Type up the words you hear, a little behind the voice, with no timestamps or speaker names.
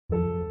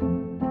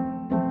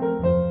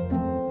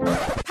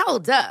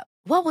Hold up.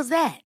 What was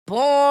that?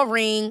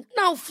 Boring.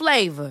 No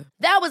flavor.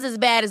 That was as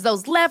bad as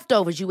those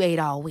leftovers you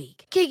ate all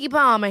week. Keke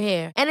Palmer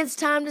here, and it's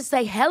time to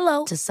say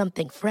hello to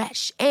something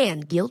fresh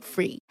and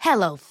guilt-free.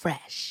 Hello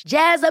Fresh.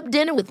 Jazz up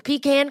dinner with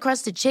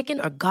pecan-crusted chicken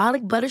or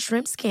garlic butter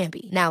shrimp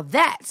scampi. Now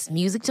that's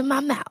music to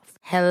my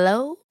mouth.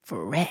 Hello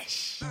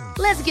Fresh.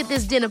 Let's get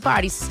this dinner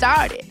party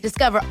started.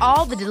 Discover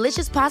all the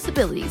delicious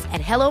possibilities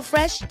at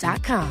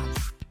hellofresh.com.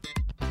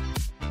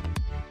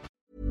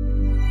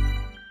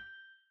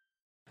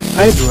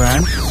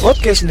 Hydran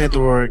Podcast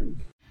Network.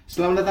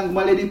 Selamat datang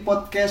kembali di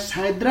podcast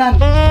Hydran.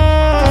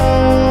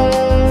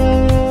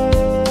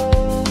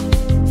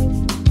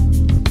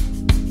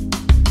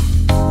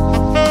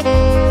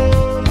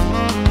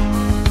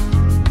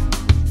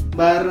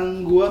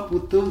 Bareng gua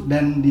Putu,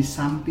 dan di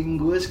samping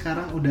gue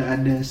sekarang udah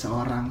ada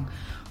seorang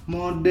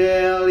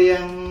model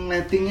yang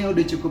ratingnya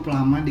udah cukup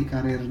lama di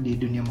karir di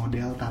dunia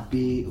model,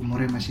 tapi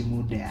umurnya masih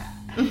muda.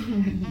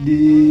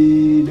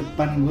 Di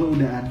depan gue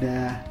udah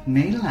ada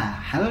Neila.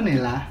 Halo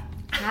Neila.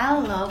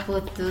 Halo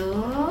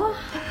Putu.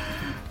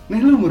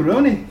 Neila umur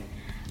berapa nih?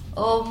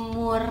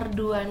 Umur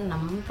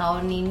 26,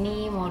 tahun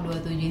ini mau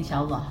 27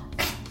 insyaallah.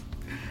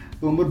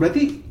 Umur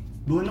berarti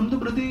 26 tuh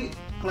berarti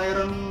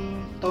kelahiran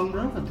tahun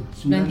berapa tuh?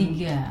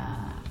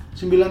 93.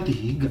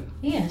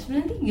 93? Iya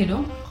 93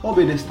 dong. Oh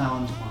beda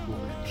setahun sama gue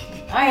berarti.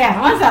 Oh ya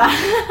masa?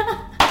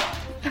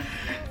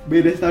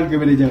 Beda setahun ke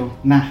beda jauh.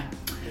 Nah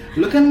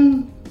lu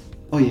kan,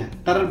 oh iya,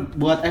 ntar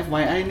buat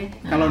FYI nih,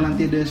 kalau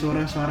nanti ada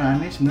suara-suara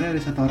aneh, sebenarnya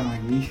ada satu orang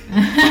lagi.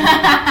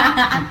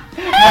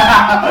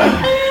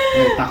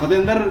 Takutnya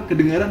ntar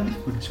kedengaran nih,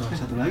 ada suara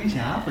satu lagi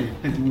siapa ya?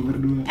 Cuma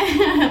berdua.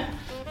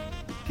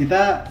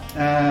 Kita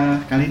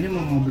kali ini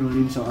mau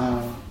ngobrolin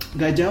soal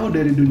gak jauh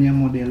dari dunia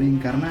modeling,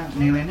 karena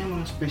Neila ini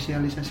emang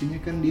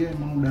spesialisasinya kan dia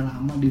emang udah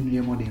lama di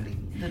dunia modeling.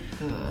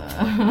 Betul.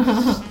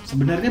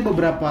 Sebenarnya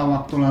beberapa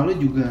waktu lalu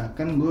juga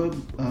kan gue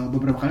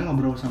beberapa kali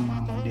ngobrol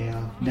sama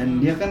model, dan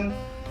dia kan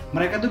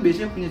mereka tuh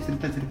biasanya punya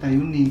cerita-cerita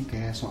unik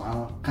kayak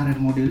soal karir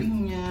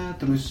modelingnya,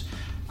 terus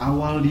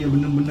awal dia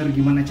bener-bener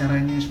gimana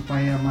caranya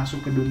supaya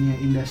masuk ke dunia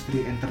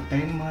industri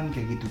entertainment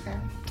kayak gitu kan.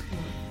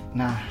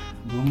 Nah,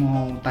 gue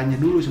mau tanya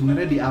dulu,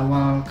 sebenarnya di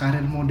awal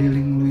karir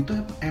modeling lu itu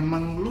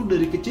emang lu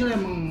dari kecil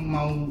emang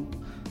mau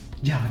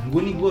jalan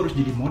gue nih, gue harus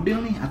jadi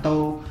model nih,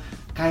 atau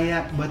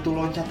kayak batu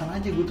loncatan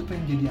aja gue tuh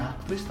pengen jadi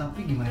aktris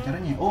tapi gimana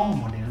caranya? Oh,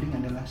 modeling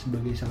adalah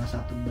sebagai salah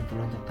satu batu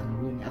loncatan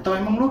gue nih. Atau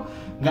emang lu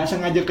nggak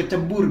sengaja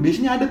kecebur?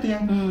 Biasanya ada tuh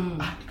yang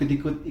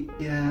ikut-ikut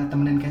ya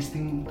temenin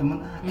casting temen,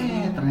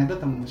 ternyata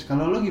tembus.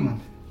 Kalau lu gimana?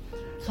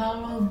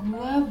 Kalau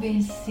gue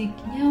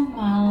basicnya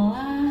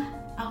malah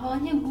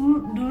awalnya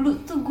dulu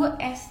tuh gue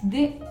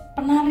SD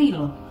penari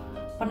loh,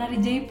 penari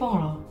jaipong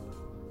loh.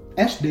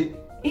 SD?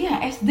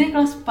 Iya SD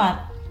kelas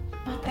 4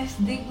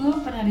 SD gue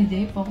pernah di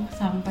Jaipong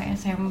sampai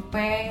SMP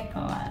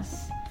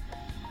kelas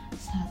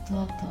 1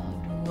 atau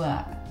 2.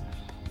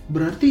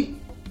 Berarti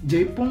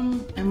Jaipong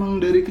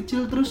emang dari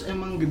kecil terus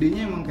emang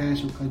gedenya emang kayak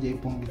suka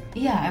Jaipong gitu?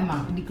 Iya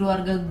emang di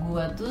keluarga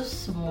gue tuh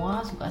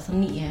semua suka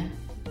seni ya.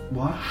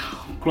 Wah,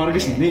 keluarga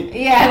seni?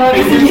 Iya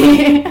keluarga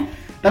seni.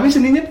 Tapi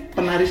seninya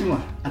penari semua?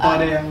 Atau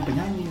ada yang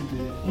penyanyi gitu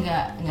ya?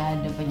 Enggak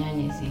ada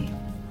penyanyi sih,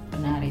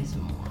 penari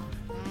semua.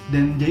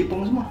 Dan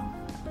Jaipong semua?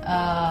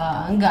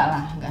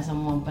 Enggak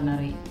semua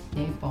penari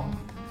Jaipong.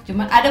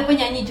 Cuman ada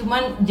penyanyi,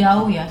 cuman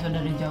jauh ya,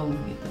 saudara jauh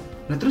gitu.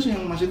 Nah terus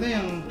yang maksudnya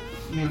yang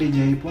milih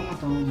Jaipong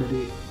atau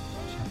dari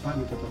siapa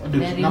gitu?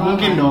 Dari nggak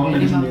mungkin dong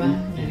dari sendiri.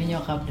 Dari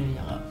nyokap.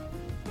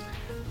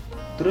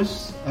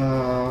 Terus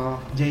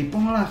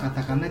Jaipong lah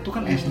katakanlah itu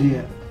kan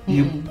SD ya.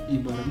 Iya,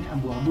 ibaratnya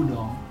abu-abu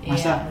dong.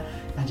 Masa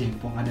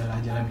Jaipong adalah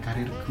jalan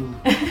karirku.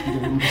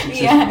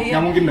 Iya.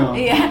 Nggak mungkin dong.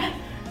 Iya.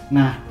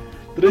 Nah,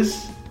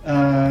 terus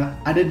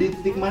ada di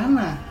titik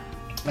mana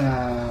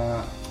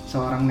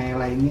seorang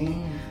Neila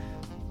ini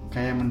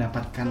kayak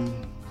mendapatkan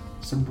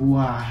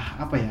sebuah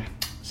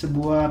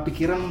sebuah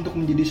pikiran untuk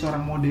menjadi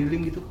seorang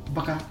modeling gitu?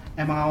 Apakah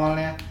emang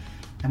awalnya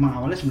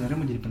sebenarnya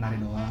mau jadi penari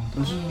doang,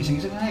 terus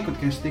iseng-iseng ikut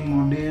casting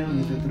model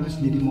gitu, terus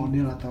jadi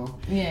model, atau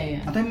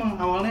atau emang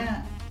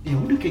awalnya ya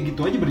udah kayak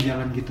gitu aja,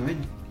 berjalan gitu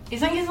aja?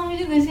 Iseng-iseng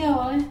juga sih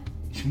awalnya.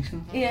 Iseng-iseng?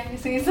 Iya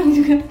iseng-iseng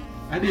juga.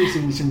 Ada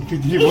iseng-iseng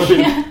gitu jadi model?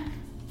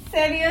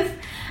 Serius,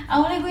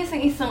 awalnya gue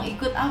iseng-iseng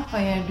ikut apa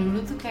ya,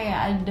 dulu tuh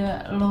kayak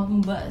ada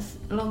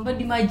lomba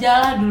di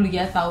majalah dulu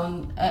ya,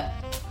 tahun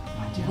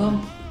gue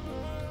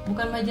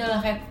bukan majalah,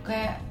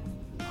 kayak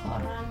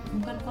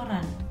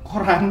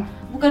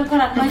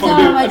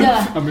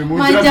majalah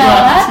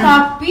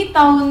tapi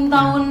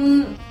tahun-tahun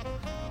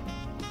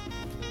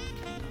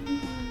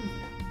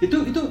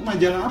itu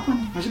majalah apa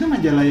nih? Maksudnya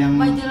majalah yang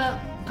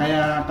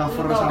kayak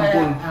cover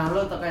sampul.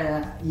 Halo tuh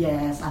kayak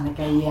Yes, aneh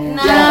kayak Yes.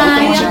 Nah,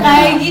 yang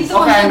kayak gitu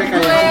maksud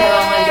gue.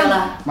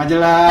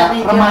 Majalah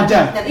remaja.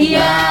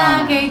 Iya,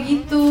 kayak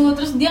gitu.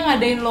 Terus dia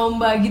ngadain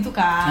lomba gitu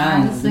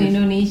kan,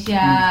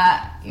 se-Indonesia.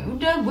 Ya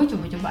udah, gue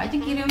coba-coba aja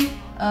kirim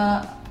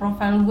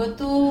profil gue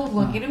tuh,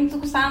 gue kirim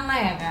tuh ke sana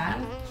ya kan.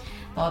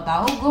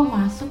 Tahu-tahu gue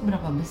masuk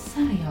berapa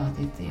besar ya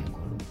waktu itu ya,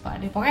 gue lupa. lupa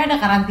deh. Pokoknya ada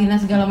karantina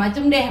segala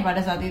macem deh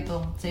pada saat itu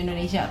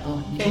se-Indonesia tuh.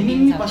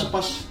 Ini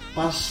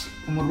pas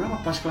umur berapa?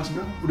 Pas kelas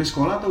berapa? Udah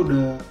sekolah atau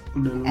udah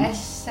lulus?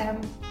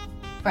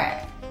 SMP.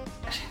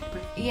 SMP.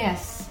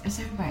 Yes,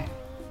 SMP.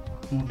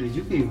 Muda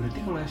juga ya, berarti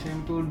kalau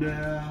SMP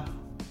udah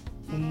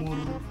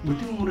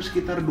umur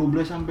sekitar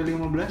 12 sampai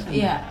 15-an.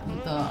 Iya,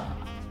 betul.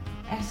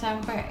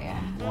 SMP ya.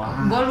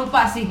 Wah. Gue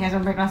lupa sih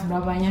SMP kelas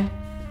berapanya.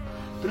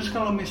 Terus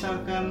kalau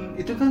misalkan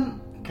itu kan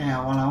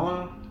kayak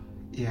awal-awal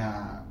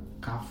ya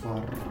cover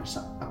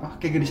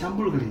kayak Gadis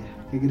Sampul kali ya?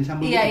 Kayak Gadis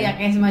Sampul. Iya, gitu iya,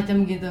 kayak semacam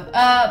gitu.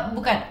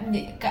 Bukan.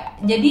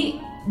 Jadi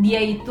dia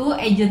itu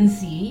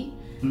agency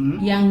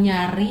yang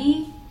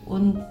nyari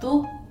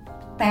untuk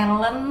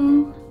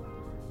talent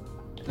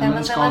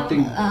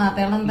scouting.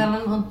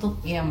 Talent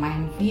untuk ya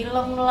main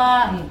film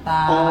lah,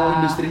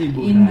 entah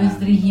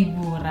industri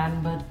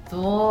hiburan,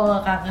 betul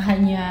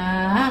kakaknya.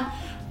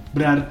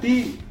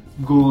 Berarti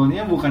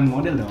goalnya bukan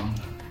model dong?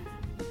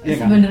 Iya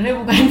kan? Sebenarnya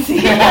bukan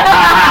sih.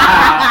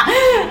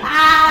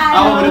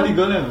 Apa berarti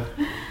goalnya apa?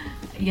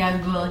 Ya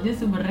goalnya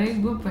sebenarnya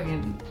gue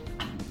pengen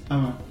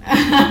apa?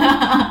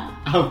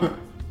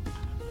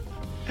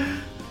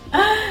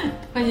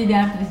 pengen jadi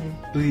aktris ya.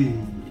 Wih,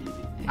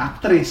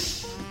 aktris.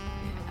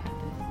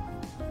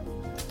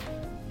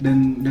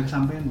 Dan udah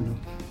kesampaian belum?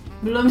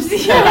 Belum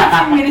sih,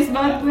 masih miris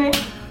banget gue.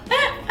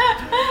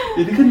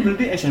 Ini kan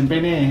berarti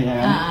SMP nih ya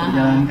kan?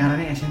 Perjalanan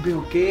karirnya SMP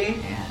oke.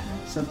 Ya.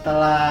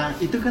 Setelah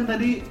itu kan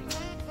tadi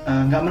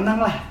nggak menang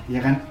lah,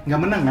 ya kan? Nggak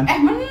menang kan?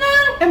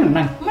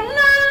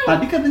 Menang.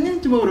 Tadi katanya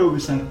cuma berapa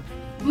besar?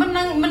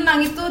 Menang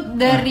itu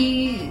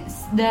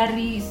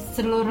dari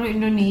seluruh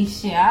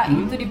Indonesia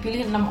itu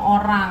dipilih 6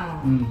 orang.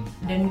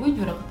 Dan gue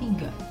juara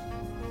ketiga.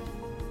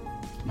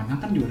 Menang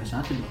kan juara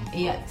 1 dong.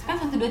 Iya, kan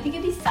 1, 2,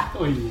 3 bisa.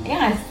 Oh iya. Iya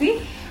nggak sih?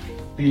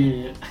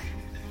 Iya.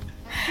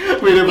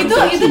 Beda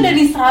prestasi. Itu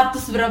dari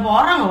 100 berapa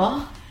orang loh.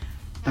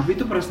 Tapi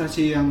itu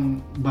prestasi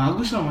yang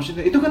bagus lah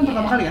maksudnya. Itu kan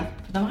pertama kali kan?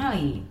 Pertama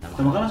kali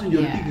langsung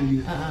juara 3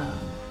 gitu.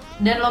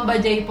 Dan lomba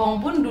jaipong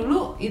pun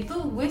dulu itu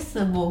gue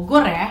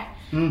sebogor ya.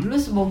 Dulu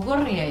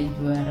sebogor ya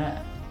juara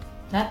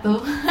 1.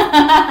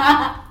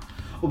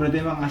 Oh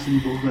berarti emang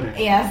asli Bogor ya?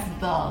 Iya,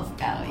 betul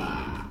sekali.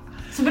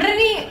 Sebenarnya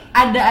nih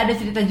ada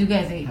cerita juga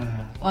sih.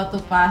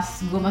 Waktu pas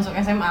gue masuk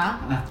SMA,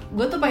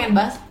 gue tuh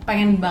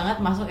pengen banget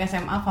masuk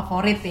SMA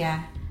favorit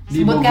ya.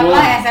 Di Sebutkanlah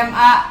Bogor.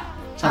 SMA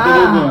Satu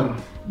Bogor.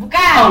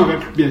 Bukan. Oh bukan.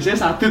 Biasanya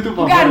 1 tuh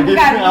favorit.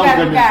 Bukan.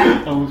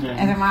 Bukan.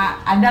 SMA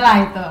adalah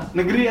itu.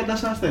 Negeri atau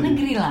swasta?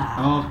 Negeri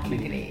lah. Oke.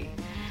 Negeri.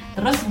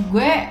 Terus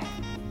gue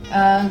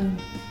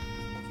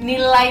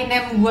nilai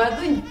NEM gue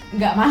tuh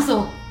nggak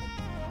masuk.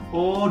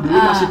 Oh dulu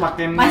masih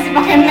pakai NEM. Masih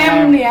pakai NEM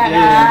ya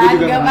kan? Gue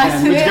juga Nggak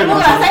ngerasain. masuk. Gue Lu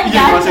ngerasain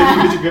kan?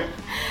 ngerasain juga.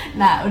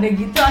 Nah udah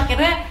gitu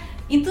akhirnya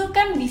itu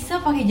kan bisa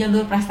pakai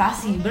jalur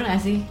prestasi, bener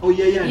gak sih? Oh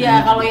iya.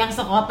 Iya, kalau yang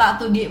sekota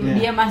tuh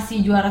dia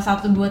masih juara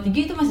 1, 2,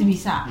 3 itu masih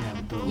bisa. Iya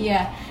betul.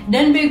 Iya.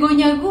 Dan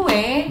begonya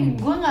gue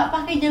nggak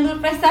pakai jalur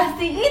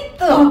prestasi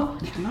itu.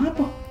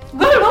 Kenapa?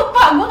 Gue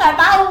lupa, gue nggak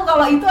tahu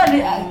kalau itu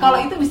ada, kalau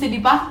itu bisa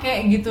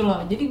dipakai gitu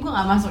loh. Jadi gue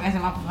nggak masuk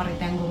SMA favorit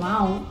yang gue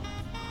mau.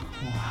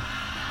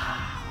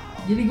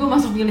 Jadi gue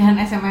masuk pilihan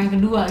SMA yang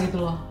kedua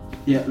gitu loh.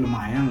 Ya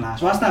lumayan lah,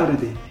 swasta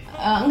berarti.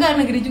 Enggak,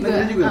 negeri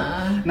juga.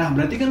 Nah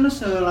berarti kan lu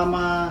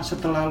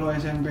setelah lu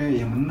SMP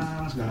ya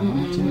menang segala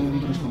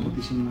macam, terus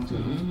kompetisi menang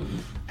segala macam.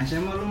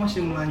 SMA lu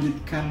masih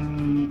melanjutkan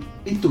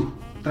itu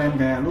tren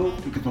kayak lu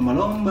ikut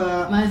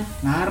lomba-lomba,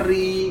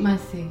 nari.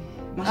 Masih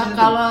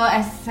kalau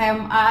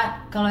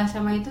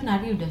SMA itu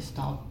nari udah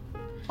stop.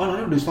 Oh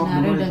nari udah stop.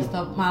 Nari udah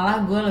stop.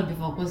 Malah gue lebih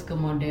fokus ke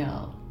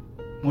model.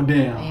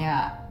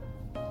 Iya.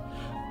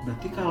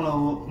 Berarti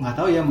kalau nggak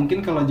tahu ya, mungkin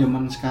kalau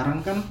zaman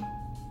sekarang kan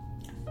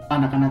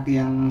anak-anak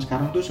yang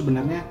sekarang tuh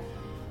sebenarnya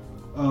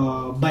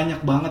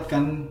banyak banget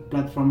kan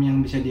platform yang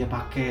bisa dia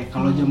pakai.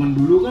 Kalau zaman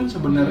dulu kan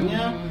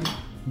sebenarnya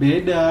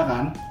beda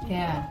kan.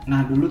 Iya.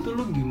 Nah dulu tuh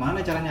lu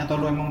gimana caranya, atau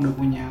lu emang udah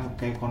punya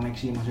kayak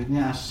koneksi,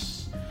 maksudnya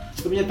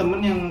lu punya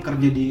temen yang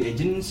kerja di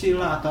agensi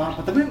lah atau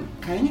apa? Tapi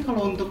kayaknya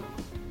kalau untuk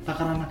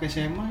takaran anak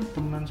SMA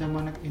temenan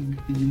sama anak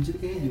agensi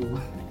kayaknya jauh.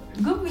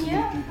 Gue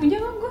punya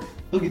bang gue.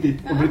 Oh gitu ya?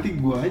 Oh berarti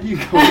gue aja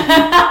yang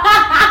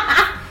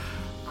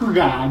kok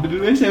gak ada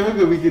dulu SMA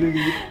gak mikirin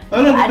gitu.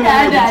 Oh,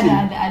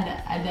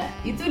 ada.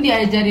 Itu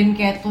diajarin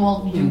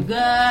catwalk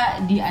juga,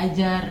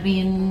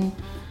 diajarin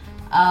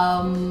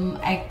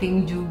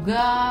acting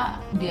juga,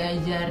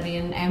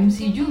 diajarin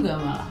MC juga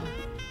malah.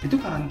 Itu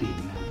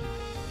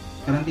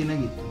karantina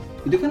gitu.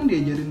 Itu kan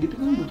diajarin gitu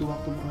kan butuh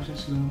waktu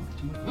proses segala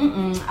macam.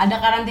 Ada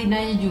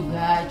karantinanya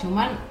juga,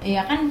 cuman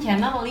ya kan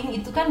channel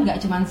link itu kan nggak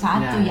cuma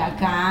satu ya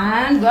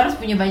kan, gue harus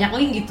punya banyak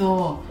link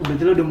gitu.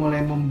 Berarti lo udah mulai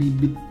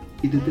membibit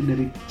itu tuh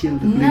dari kecil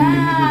tuh,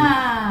 bling-bling itu.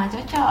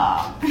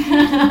 Cocok.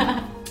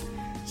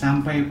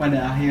 Sampai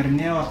pada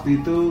akhirnya waktu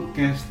itu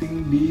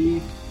casting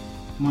di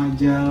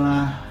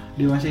majalah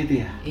Dewasa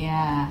itu ya?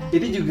 Iya.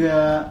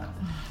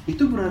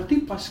 Itu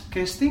berarti pas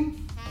casting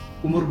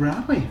umur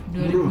berapa ya?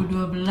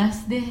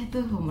 2012 deh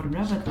tuh, umur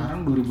berapa tuh?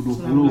 Sekarang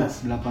 2020,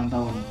 8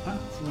 tahun. Hah?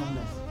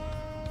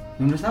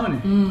 19 tahun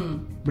ya?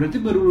 Berarti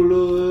baru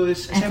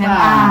lulus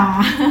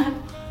SMA.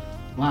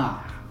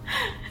 Wah.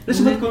 Lu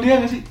sempat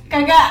kuliah gak sih?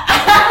 Kagak.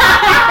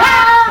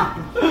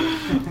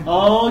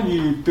 Oh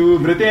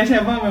gitu. Berarti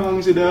SMA memang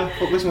sudah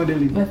fokus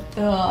modeling.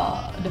 Betul,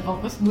 udah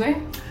fokus gue.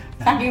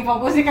 Saking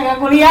fokusnya kagak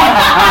kuliah.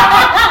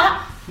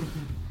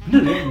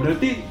 Bener ya,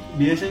 berarti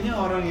biasanya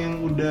orang yang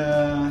udah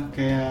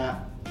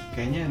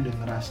kayaknya udah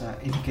ngerasa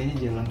ini kayaknya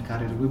jalan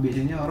karir gue,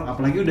 biasanya orang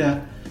apalagi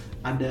udah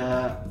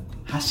ada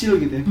hasil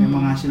gitu ya, kayak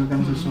menghasilkan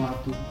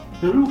sesuatu.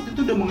 Lalu waktu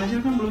itu udah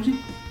menghasilkan belum sih?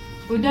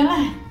 Udah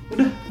lah.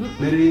 Udah,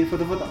 dari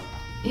foto-foto.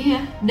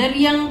 Iya,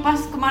 dari yang pas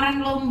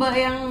kemarin lomba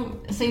yang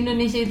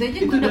se-Indonesia itu aja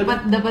Itu gue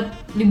dapat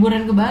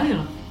liburan ke Bali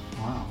loh.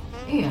 Wow,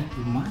 Iya.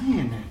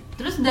 lumayan ya.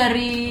 Terus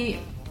dari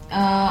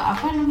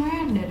apa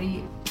namanya?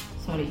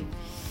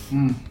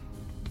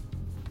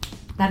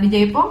 Tadi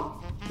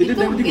Jaipong.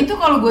 Itu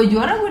kalau gue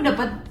juara gue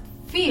dapat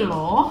fee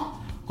loh.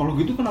 Kalau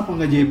gitu kenapa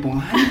nggak Jaipong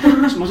aja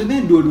terus?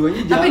 Maksudnya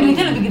dua-duanya jalan. Tapi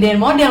duitnya lebih gedean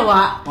model,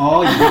 Wak.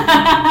 Oh iya.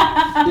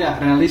 Ya,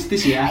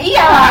 realistis ya.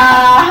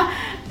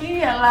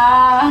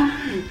 Iyalah.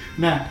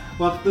 Nah,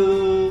 waktu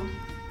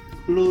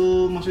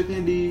lu maksudnya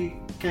di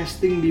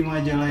casting di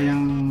majalah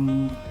yang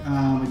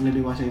majalah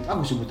dewasa itu,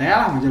 aku sebut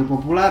aja lah majalah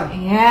populer.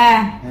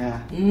 Iya. Ya,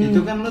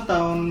 itu kan lu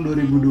tahun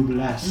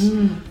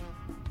 2012.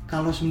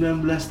 Kalau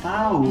 19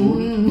 tahun,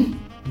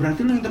 berarti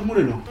lu yang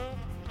termuda dong?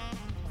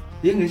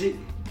 Iya nggak sih?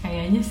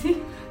 Kayaknya sih.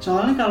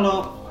 Soalnya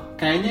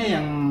kayaknya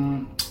yang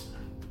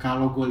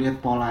kalau gue lihat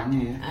polanya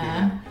ya,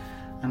 kayak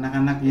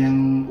anak-anak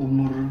yang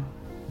umur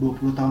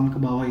 20 tahun ke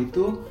bawah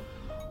itu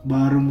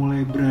baru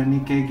mulai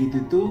berani kayak gitu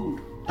tuh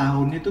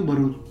tahunnya tuh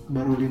baru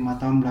 5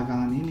 tahun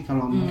belakangan ini.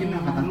 Kalau mungkin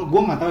angkatan lu, gue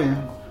nggak tahu ya.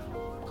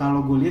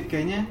 Kalau gue lihat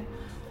kayaknya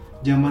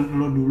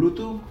zaman lo dulu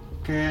tuh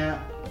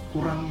kayak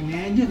kurang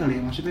ini aja kali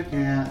ya, maksudnya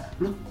kayak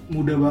lu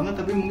muda banget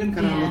tapi mungkin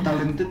karena lo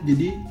talented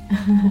jadi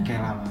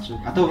kayak lah masuk,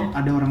 atau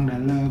ada orang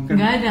dalam kan?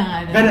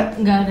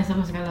 Nggak ada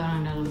sama sekali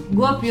orang dalam.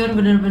 Gue pure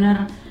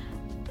bener-bener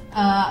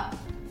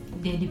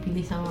dia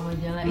dipilih sama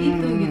majalah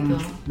itu gitu.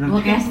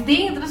 Gue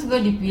casting terus gue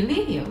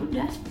dipilih, ya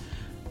udah.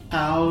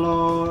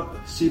 Kalau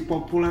si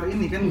populer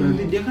ini kan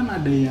berarti dia kan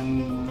ada yang,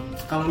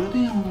 kalau lu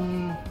tuh yang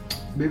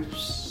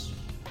Babes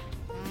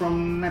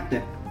from Net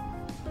ya?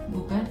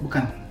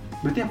 Bukan.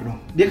 Berarti apa dong?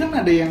 Dia kan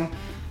ada yang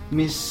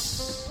Miss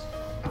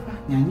apa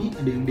nyanyi,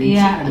 ada yang dancing,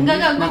 iya. ada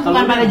Enggak, gue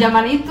bukan pada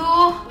zaman itu.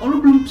 Oh, lu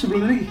belum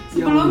sebelumnya lagi?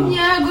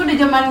 Sebelumnya gue udah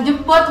zaman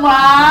jebot,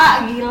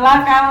 Wak. Gila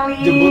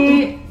kali. Jebot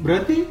tuh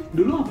berarti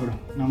dulu apa dong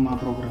nama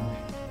programnya?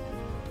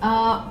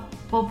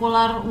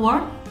 Popular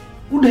World.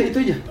 Udah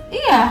itu aja?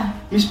 Iya.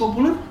 Miss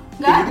Popular?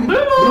 Enggak, Gitu,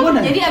 belum.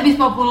 ada? Jadi abis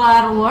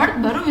Popular World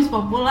baru Miss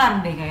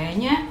Popular deh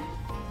kayaknya.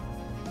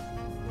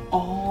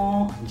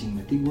 Oh, anjing,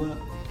 berarti gue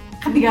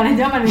ketinggalan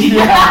zaman nih.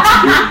 Iya,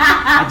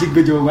 anjing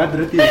gue jauh banget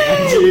berarti ya,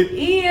 anjing.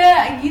 Iya,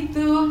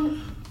 gitu.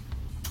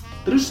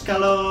 Terus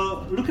kalau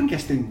lu kan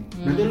casting,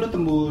 berarti lu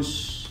tembus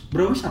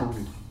berapa besar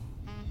waktu itu?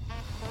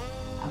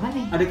 Apa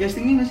nih? Ada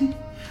castingnya nggak sih?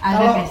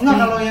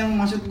 Kalau yang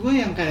maksud gue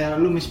yang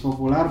kayak lu Miss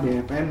Popular,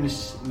 BFN,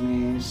 Miss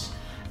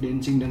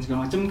Dancing dan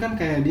segala macem kan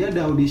kayak dia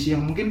ada audisi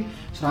yang mungkin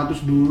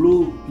 100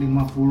 dulu, 50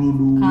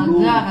 dulu.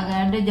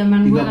 Kagak ada,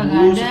 zaman gue kagak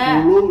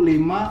ada. 10,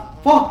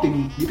 5 voting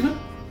gitu kan?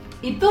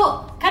 Itu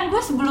kan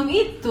gue sebelum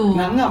itu.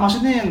 Nah enggak,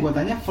 maksudnya yang gue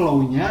tanya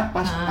flow-nya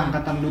pas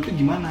angkatan lu tuh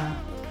gimana?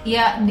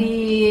 Ya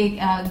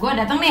gue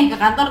datang nih ke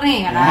kantor nih,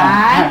 ya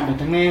kan?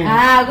 Datang nih.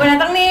 Nah, gue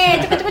datang nih,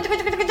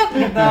 cuk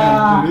gitu.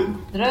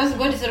 Terus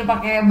gue disuruh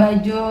pakai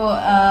baju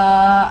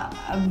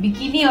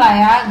bikini lah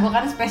ya. Gue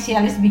kan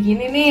spesialis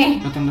bikini nih.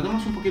 Datang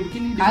langsung pakai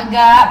bikini?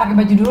 Kagak, pakai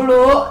baju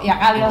dulu. Ya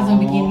kali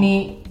langsung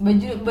bikini.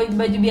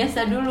 Baju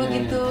biasa dulu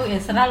gitu. Ya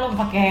serah lu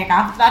pakai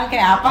kaftan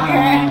kayak apa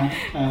kayak.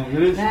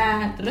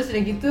 Nah, terus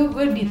udah gitu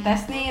gue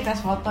dites nih,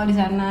 tes foto di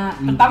sana.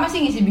 Pertama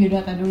sih ngisi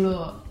biodata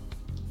dulu.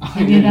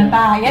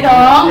 Biodata, ya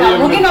dong. Nggak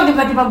mungkin dong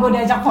tiba-tiba gue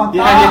diajak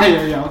foto.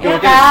 Iya, oke.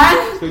 Kan?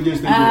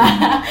 Setuju.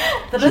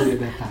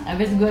 Terus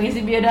habis gue ngisi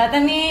biodata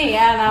nih,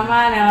 ya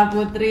nama Nela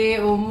Putri,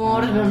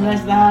 umur 19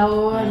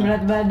 tahun,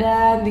 berat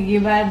badan,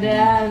 tinggi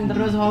badan,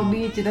 terus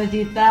hobi,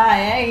 cita-cita,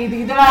 ya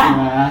gitu-gitulah.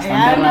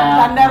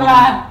 Standar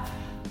lah.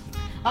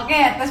 Oke,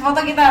 tes foto.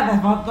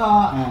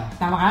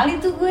 Pertama kali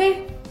tuh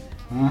gue.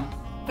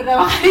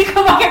 Pertama kali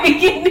gue pakai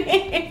bikini.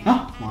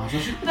 Hah? Masa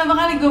sih? Pertama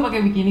kali gue pakai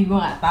bikini, gue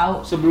nggak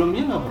tahu.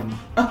 Sebelumnya nggak pernah.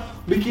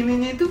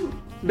 Bikininya itu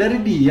dari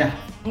dia?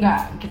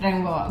 Nggak, kita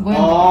yang bawa. Gue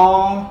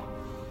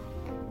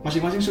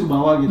masing-masing suruh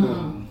bawa gitu.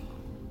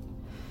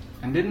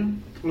 And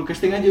then lu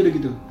casting aja udah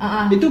gitu.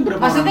 Itu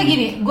berapa? Maksudnya orang?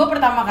 gini, gue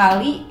pertama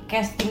kali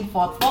casting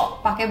foto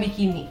pakai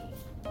bikini.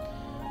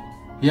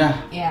 Ya.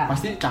 Ya.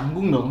 Pasti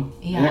canggung dong.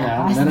 Iya,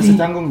 kan? pasti. Ada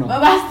secanggung dong.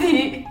 Pasti.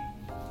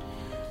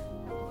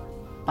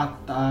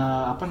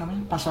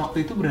 Pas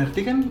waktu itu berarti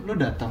kan lu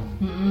datang.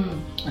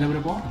 Ada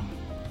berapa orang?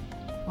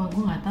 Wah,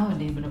 gue nggak tahu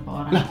deh berapa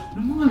orang. Lah,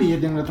 lu mau ngeliat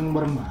yang datang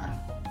bareng-bareng?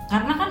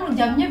 Karena kan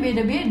jamnya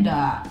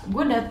beda-beda.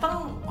 Gue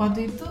datang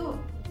waktu itu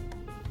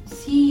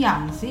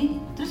siang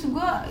sih. Terus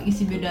gue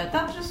isi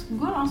biodata, terus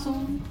gue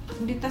langsung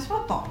dites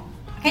foto.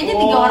 Kayaknya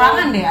 3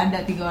 orangan deh, ada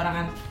 3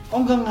 orangan. Oh,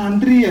 nggak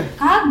ngantri ya?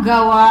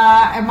 Kagak,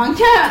 Wah.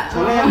 Emangnya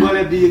Soalnya yang gue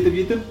liat di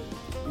YouTube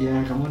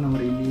ya kamu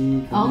nomor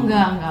ini. Oh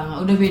enggak,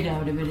 udah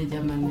beda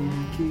zamannya.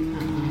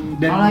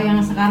 Dan kalau yang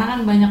sekarang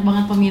kan banyak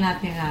banget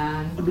peminatnya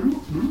kan. Oh, dulu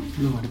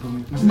belum ada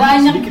peminat. Maksudnya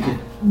Banyak sedikit ya?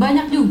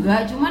 banyak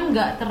juga, cuman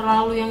nggak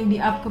terlalu yang di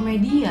up ke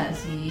media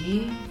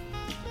sih.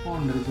 Oh,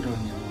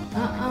 underground ya.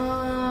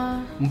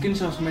 Mungkin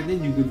sosmednya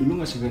juga dulu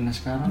nggak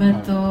seganas sekarang.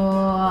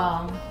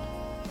 Betul.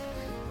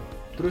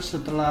 Terus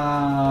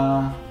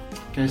setelah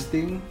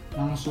casting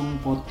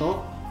langsung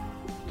foto,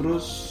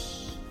 terus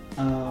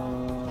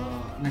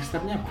next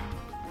stepnya apa?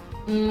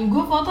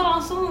 Gue foto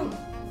langsung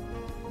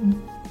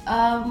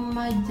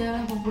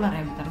majalah populer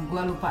ya, bentar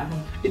gue lupa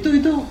nih.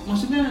 Itu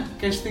maksudnya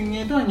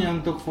castingnya itu hanya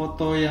untuk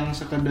foto yang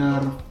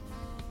sekedar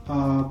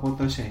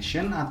foto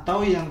session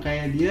atau yang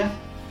kayak dia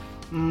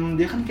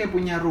kan kayak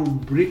punya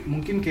rubrik,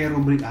 mungkin kayak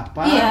rubrik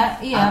apa,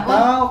 iya,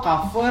 atau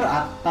cover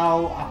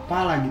atau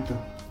apalah gitu.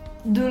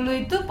 Dulu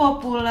itu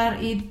populer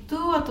itu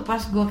waktu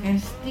pas gue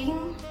casting,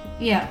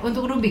 iya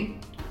untuk rubrik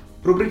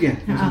ya?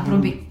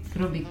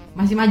 rubrik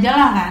masih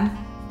majalah kan?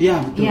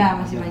 Iya betul. Iya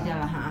masih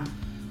majalah.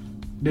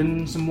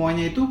 Dan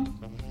semuanya itu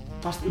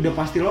udah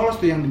pasti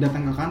lolos tuh yang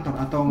didatang ke kantor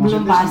atau belum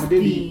maksudnya sama pasti.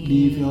 dia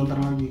di filter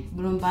lagi?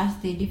 Belum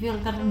pasti, di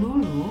filter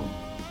dulu.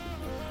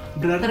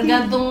 Berarti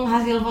tergantung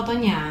hasil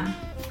fotonya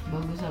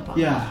bagus apa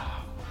ya.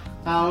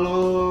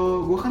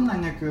 Kalau gue kan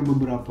nanya ke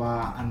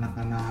beberapa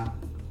anak-anak,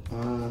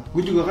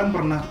 gue juga kan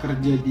pernah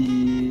kerja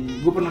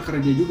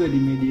juga di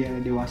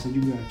media dewasa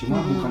juga, cuma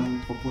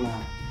bukan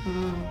populer.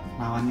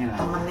 Lawannya lah.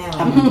 Temennya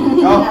lah.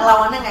 Oh.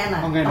 Lawannya nggak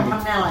enak. Oh, nggak enak.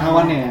 Temennya lah.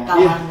 Kawannya ya?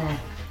 Kawannya.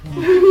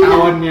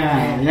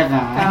 Kawannya, ya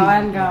kan?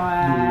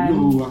 kawan-kawan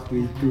Dulu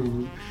waktu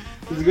itu.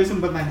 Terus gue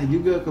sempet nanya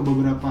juga ke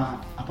beberapa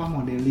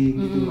modeling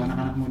gitu,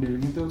 anak-anak modeling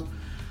itu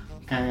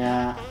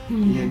kayak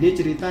ya dia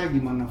cerita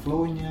gimana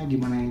flow-nya,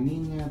 gimana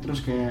ininya,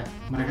 terus kayak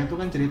mereka tuh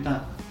kan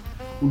cerita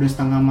udah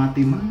setengah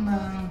mati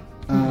menang,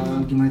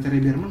 gimana cara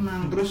biar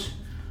menang, terus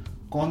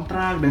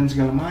kontrak dan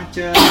segala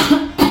macam.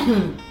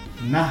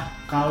 Nah,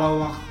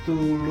 kalau waktu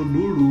lu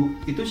dulu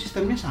itu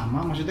sistemnya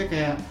sama, maksudnya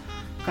kayak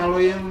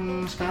kalau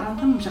yang sekarang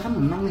kan misalkan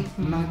menang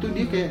itu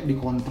dia kayak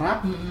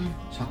dikontrak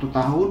 1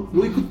 tahun,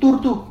 lu ikut tur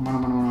tuh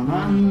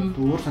kemana-mana,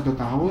 tur 1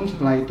 tahun,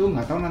 setelah itu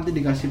nggak tahu nanti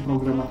dikasih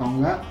program atau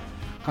enggak.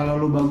 Kalau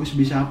lu bagus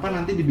bisa apa,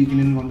 nanti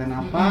dibikinin konten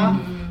apa,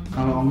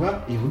 kalau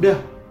enggak ya udah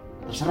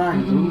terserah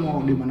gitu, lu mau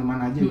di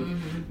mana-mana aja.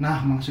 Nah,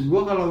 maksud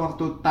gua kalau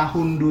waktu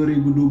tahun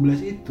 2012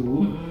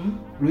 itu,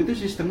 lu itu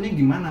sistemnya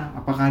gimana?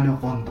 Apakah ada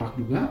kontrak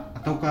juga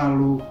atau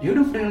kalau ya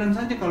udah freelance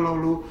aja,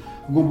 kalau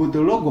gue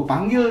butuh lo, gue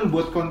panggil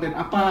buat konten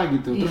apa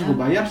gitu, terus gue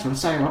bayar,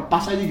 selesai,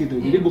 lepas aja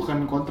gitu. Jadi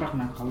bukan kontrak.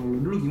 Nah, kalau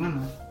lo dulu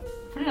gimana?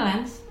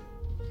 freelance.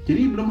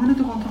 Jadi belum ada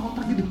tuh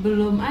kontrak-kontrak gitu?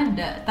 Belum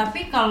ada,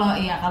 tapi kalau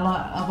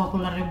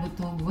populernya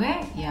butuh gue,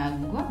 ya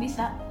gue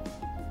bisa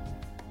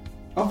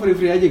Oh,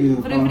 free aja gitu?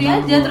 free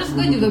aja, terus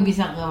gue juga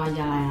bisa ke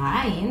majalah yang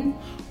lain.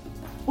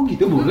 Oh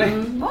gitu, boleh?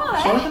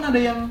 Boleh. Soalnya kan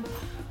ada yang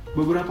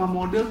beberapa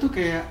model tuh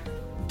kayak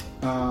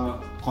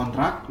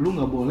kontrak, lu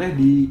nggak boleh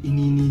di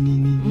ini.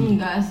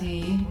 Enggak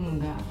sih,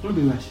 enggak. Lu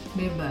bebas?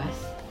 Bebas.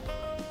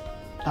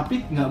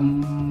 Tapi nggak,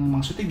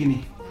 maksudnya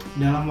gini,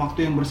 dalam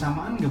waktu yang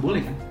bersamaan nggak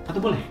boleh kan? Atau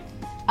boleh?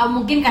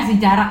 Mungkin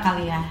kasih jarak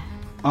kali ya.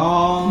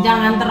 Oh.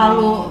 Jangan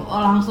terlalu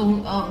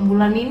langsung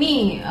bulan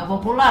ini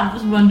populer,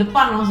 terus bulan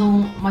depan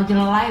langsung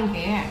majalah lain,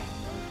 kayak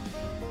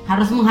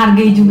harus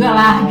menghargai juga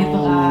lah gitu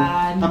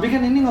kan. Tapi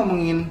kan ini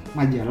ngomongin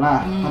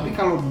majalah, tapi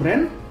kalau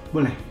brand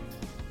boleh?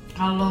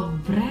 Kalau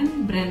brand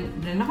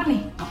apa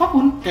nih?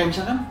 Apapun, kayak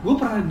misalkan gue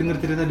pernah dengar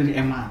cerita dari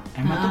Emma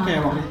tuh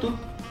kayak waktu itu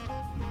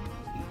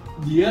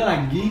dia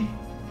lagi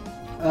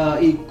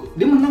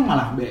dia menang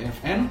malah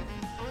BFN-nya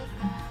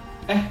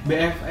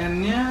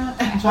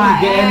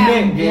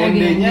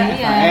GND-nya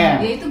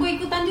FAM. Ya itu gue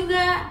ikutan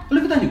juga. Lu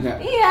ikutan juga?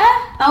 Iya,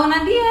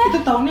 tahunan dia.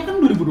 Itu tahunnya kan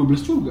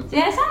 2012 juga.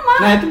 Ya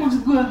sama. Nah, itu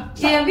maksud gue.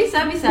 Iya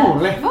bisa.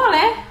 Boleh.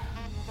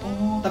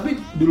 Oh, tapi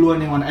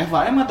duluan yang mana?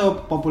 FAM atau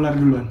populer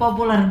duluan?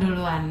 Populer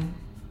duluan.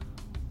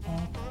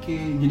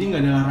 Oke, jadi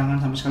nggak ada larangan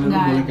sama sekali lu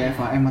boleh ke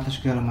FAM atau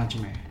segala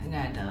macam ya?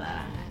 Nggak ada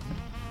larangan.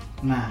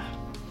 Nah,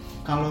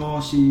 kalau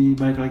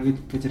balik lagi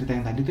ke cerita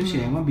yang tadi tuh si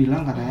Emma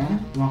bilang katanya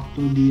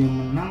waktu dia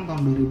menang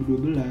tahun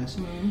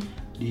 2012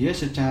 dia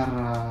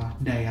secara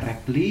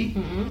directly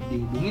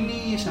dihubungin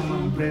nih sama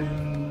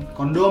brand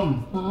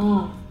kondom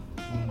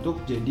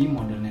untuk jadi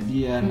modelnya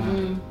dia.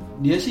 Nah,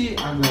 dia sih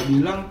agak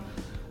bilang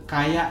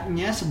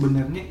kayaknya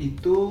sebenarnya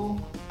itu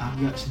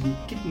agak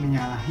sedikit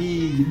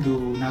menyalahi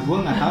gitu. Nah, gue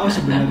nggak tahu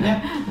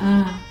sebenarnya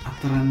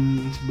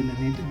aturan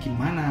sebenarnya itu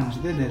gimana.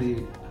 Maksudnya dari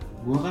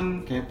gue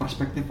kan kayak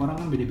perspektif orang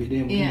kan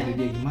beda-beda ya, mungkin dari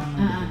dia gimana,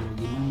 dari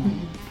dia gimana.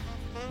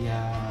 Ya,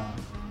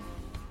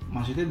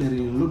 maksudnya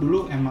dari lu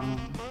dulu emang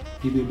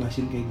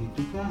dibebasin kayak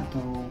gitu kah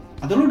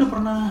atau lu udah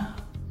pernah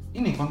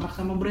ini kontrak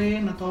sama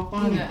brand atau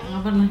apa? Enggak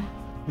pernah.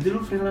 Berarti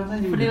lu freelance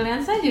aja?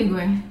 Freelance aja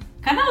gue.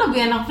 Karena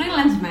lebih enak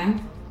freelance, man.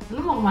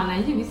 Lu mau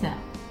kemana aja bisa.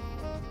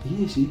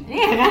 Iya sih.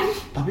 Iya kan?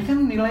 Tapi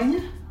kan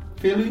nilainya,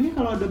 value-nya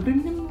kalau ada brand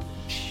kan.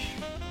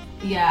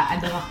 Iya,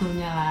 ada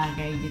waktunya lah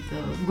kayak gitu.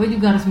 Gue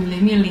juga harus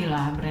milih-milih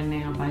lah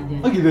brandnya apa aja.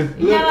 Oh gitu?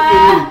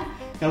 Iyalah.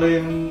 Kalau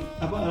yang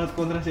alat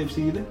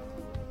kontrasepsi gitu?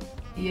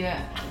 Iya.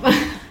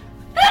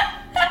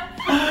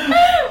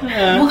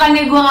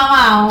 Bukannya gue nggak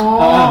mau,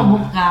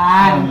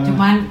 bukan.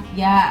 Cuman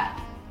ya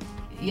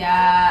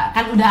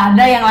kan udah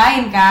ada yang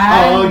lain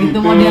kan,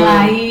 gitu model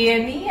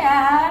lain.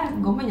 Iya,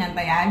 gue mah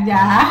nyantai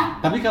aja.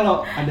 Tapi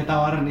kalau ada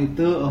tawaran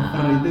itu,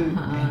 offer itu,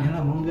 ini lah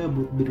mau nggak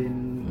buat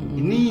brand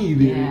ini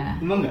gitu,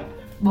 mau nggak?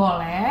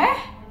 Boleh.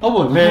 Oh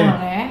boleh.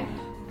 Boleh.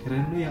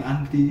 Keren lu yang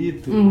anti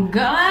itu.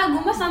 Enggak lah,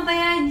 gue mah santai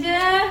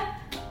aja.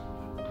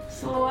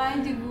 Slow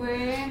aja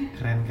gue.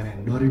 Keren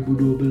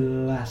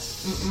 2012.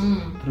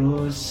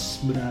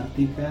 Terus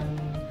berarti kan,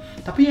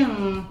 tapi yang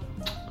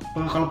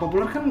kalau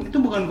populer kan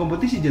itu bukan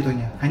kompetisi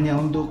jatuhnya, hanya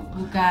untuk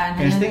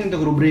casting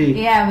untuk rubrik.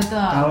 Iya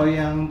betul. Kalau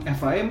yang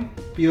FAM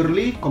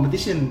purely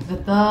competition.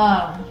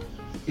 Betul.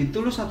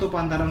 Itu lu satu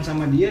pantaran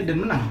sama dia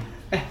dan menang.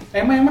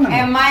 Emma yang menang.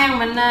 Emma yang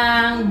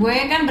menang.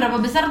 Gue kan berapa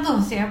besar tuh?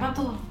 Siapa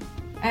tuh?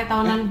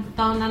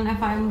 Tahunan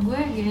FAM gue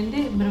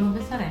GND berapa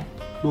besar ya?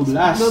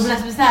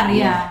 12 besar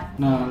ya.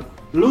 Nah,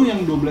 lu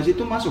yang 12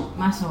 itu masuk.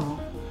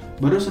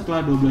 Baru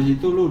setelah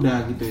 12 itu lu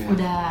udah gitu ya.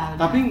 Udah.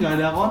 Tapi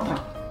nggak ada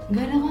kontrak.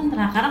 Nggak ada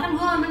kontrak, karena kan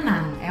gue nggak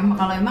menang.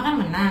 Kalau Emma kan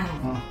menang,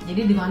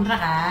 jadi dikontrak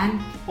kan.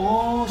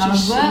 Oh, kalau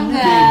gue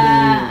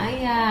enggak.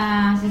 Iya,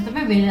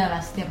 sistemnya beda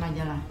lah setiap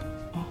majalah.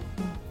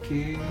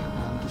 Oke,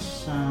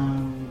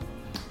 pantesan.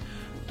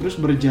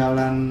 Terus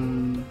berjalan,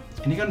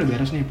 ini kan udah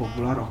beres nih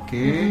populer,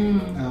 oke.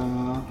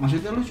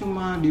 Maksudnya lu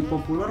cuma di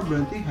populer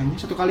berarti hanya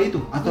satu kali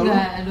itu atau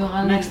enggak, lu 2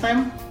 kali. next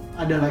time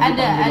ada lagi?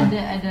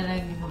 Ada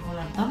lagi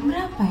populer. Tahun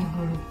berapa ya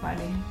gue lupa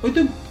deh. Oh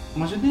itu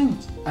maksudnya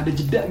ada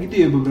jeda gitu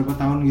ya beberapa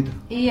tahun gitu?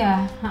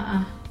 Iya,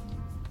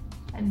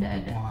 ada.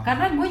 Wow.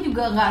 Karena gue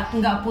juga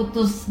nggak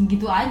putus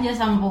gitu aja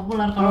sama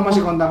populer. Kalau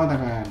masih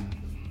kontak-kontakan?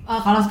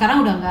 Kalau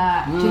sekarang udah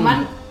nggak. Cuman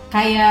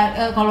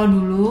kayak kalau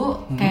dulu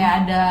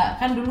kayak ada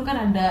kan dulu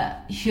kan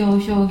ada show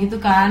gitu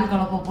kan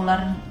kalau populer.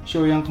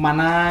 Show yang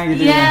kemana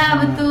gitu? Iya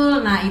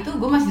betul. Nah itu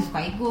gue masih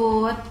suka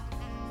ikut.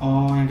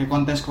 Oh yang kayak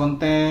kontes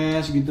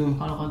gitu?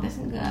 Kalau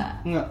kontes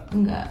enggak.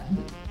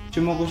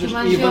 Cuma khusus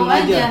show event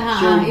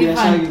aja, show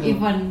biasa gitu.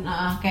 Event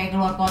kayak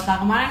keluar kota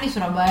kemarin di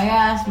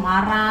Surabaya,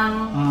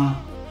 Semarang.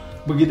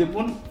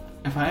 Begitupun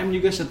FAM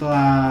juga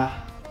setelah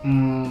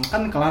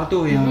kan kelar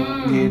tuh yang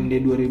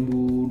GND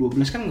 2012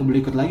 kan nggak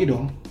boleh ikut lagi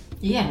dong.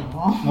 Iya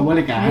dong. Nggak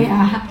boleh kan?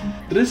 Iya.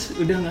 Terus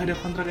udah nggak ada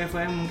kontrak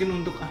FAM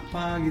mungkin untuk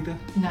apa gitu?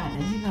 Nggak ada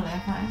sih kalau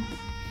FAM.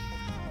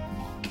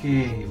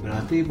 Oke,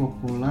 berarti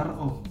populer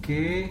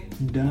oke,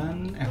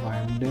 dan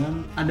FAM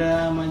dan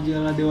ada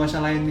majalah dewasa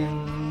lain yang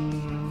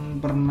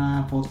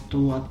pernah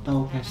foto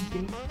atau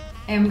casting?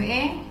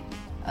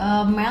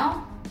 Mel.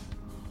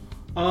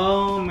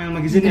 Oh, Mel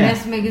Magazine ya?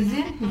 Grace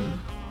Magazine.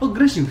 Oh,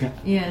 Grace juga?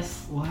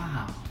 Yes.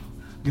 Wow,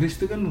 Grace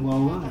itu kan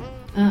wow banget.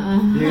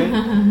 Iya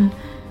kan?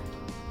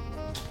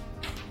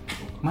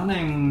 Mana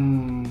yang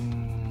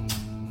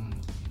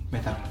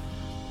better?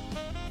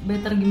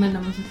 Better gimana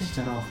maksudnya?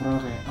 Secara overall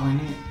kayak, oh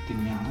ini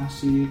timnya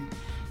asik,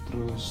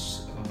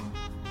 terus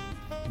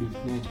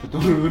duitnya cepet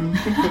turun.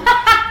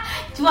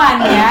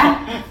 Cuan ya?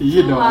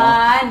 Iya dong,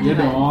 iya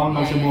dong,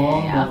 nggak usah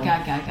bohong. Oke.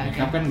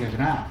 Makeup kan nggak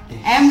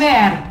gratis.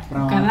 Ember,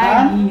 bukan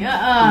lagi.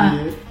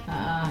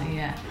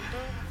 Iya.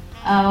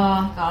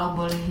 Kalau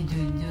boleh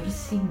jujur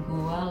sih,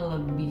 gue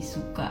lebih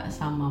suka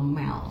sama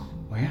Mel.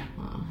 Oh ya?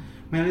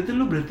 Mel itu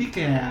lu berarti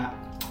kayak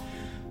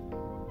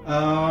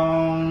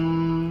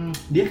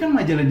dia kan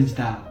majalah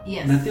digital.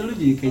 Yes. Berarti lu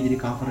jadi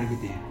cover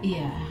gitu ya?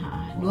 Iya.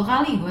 2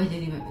 kali gue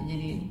jadi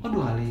ini. Oh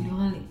 2 kali? 2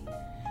 kali.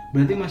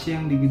 Berarti masih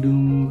yang di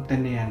gedung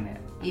Tendean ya?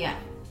 Iya,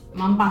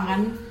 Mampang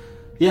kan?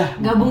 Iya.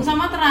 Gabung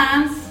sama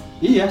Trans.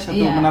 Iya,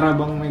 satu Menara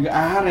Bank Mega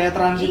area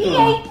Trans itu.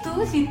 Iya itu,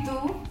 situ.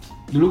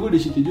 Dulu gue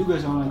di situ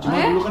juga soalnya. Cuma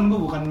dulu kan gue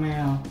bukan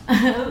Mel.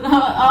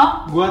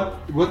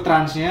 Gue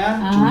Transnya,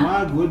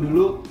 cuma gue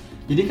dulu.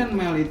 Jadi kan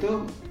Mel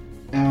itu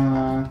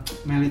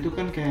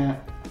kan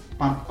kayak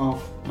part of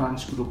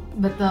Trans Group.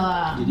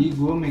 Betul. Jadi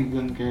gue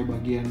megang kayak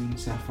bagian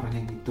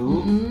servernya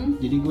gitu.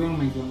 Jadi gue yang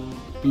megang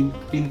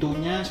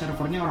pintunya,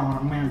 servernya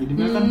orang-orang Mel. Jadi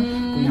mereka kan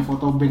punya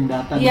foto bank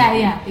data.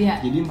 Iya.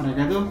 Jadi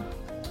mereka tuh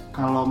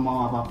kalau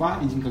mau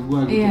apa-apa izin ke gue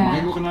gitu.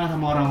 Makanya gue kenal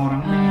sama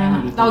orang-orang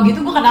Mel. Gitu. Tau gitu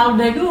gue kenal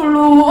dari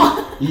dulu.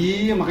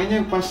 Iya,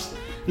 makanya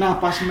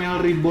pas Mel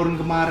Reborn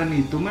kemarin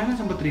itu Mel kan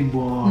sempet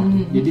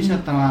reborn. Jadi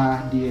setelah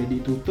dia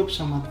ditutup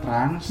sama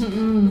Trans,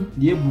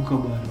 dia buka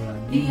baru lagi.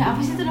 Iya,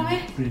 apa sih itu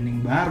namanya? Branding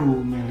baru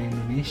Mel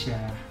Indonesia.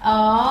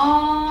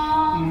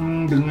 Oh.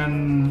 Dengan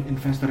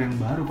investor yang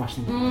baru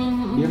pastinya.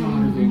 Dia mau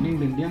branding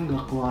dan dia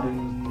nggak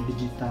keluarin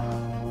digital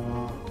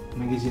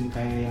magazine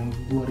kayak yang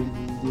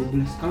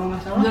 2012 kalau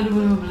nggak salah.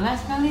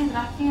 2015 kali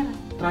terakhir.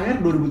 Terakhir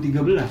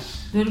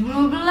 2013.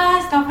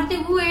 2012 covernya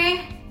gue.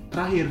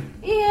 Terakhir.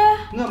 Iya.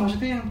 Nggak,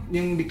 maksudnya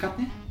yang di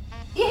cut-nya?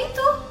 Iya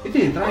itu. Itu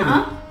ya terakhir.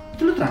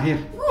 Itu lu terakhir.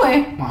 Gue.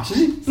 Masa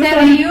sih?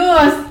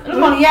 Serius? Lu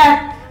mau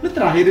lihat? Lu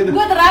terakhir itu?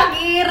 Gue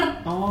terakhir.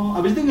 Oh,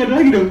 abis itu nggak ada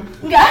lagi dong?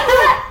 Nggak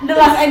ada. The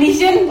last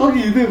edition. Oh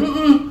gitu.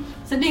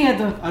 Sedih nggak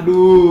tuh?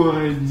 Aduh,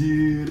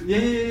 anjir.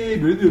 Ya,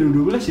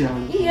 2012 ya.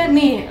 Iya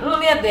nih, lu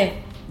lihat deh.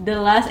 The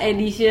last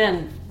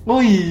edition. Oh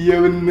iya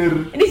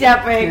bener. Ini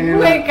siapa ya? Iya.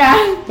 Gue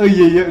kan. Oh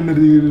iya bener.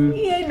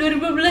 Iya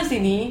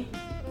 2015 ini.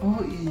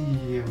 Oh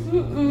iya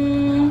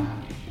bener.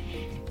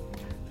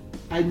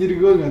 Anjir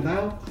gue nggak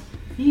tahu.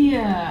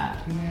 Iya.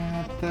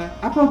 Ternyata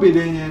apa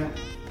bedanya?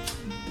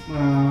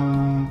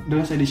 The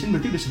Last Edition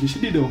berarti udah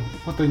sedih-sedih dong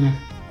fotonya.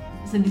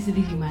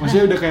 Sedih-sedih gimana?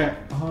 Maksudnya udah kayak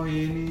oh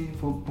iya ini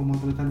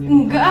pemotretannya.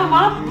 Enggak,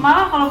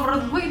 malah kalau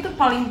menurut gue itu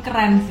paling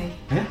keren sih.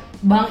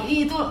 Bang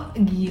I itu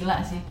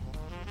gila sih.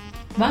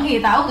 Bang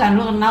I tahu kan,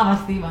 lu kenal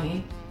pasti Bang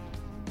I.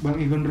 Bang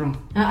I Gondrong.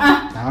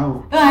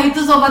 Tahu. Itu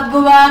sobat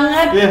gue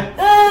banget. Iya.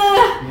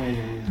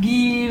 Iya.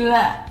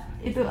 Gila.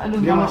 Itu aduh.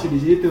 Dia masih di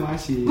situ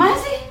masih.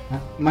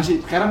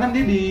 Masih. Sekarang kan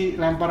dia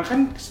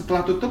dilemparkan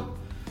setelah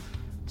tutup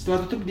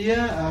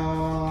dia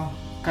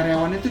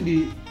karyawannya tuh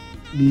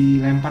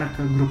dilempar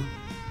ke grup.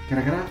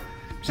 Kira-kira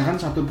misalkan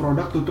satu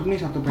produk tutup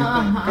nih satu PT.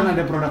 Kan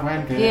ada produk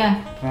lain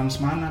kayak Trans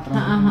mana.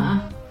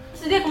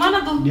 Terus dia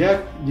kemana tuh? Dia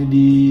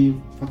jadi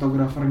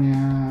fotografernya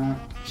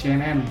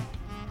CNN.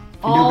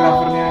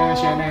 Videografernya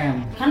CNN.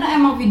 Karena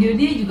emang video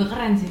dia juga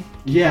keren sih.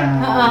 Iya.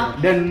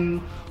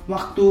 Dan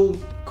waktu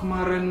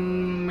kemarin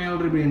Mel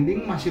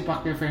rebranding masih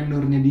pakai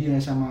vendornya dia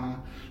sama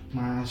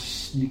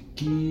Mas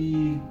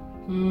Diki,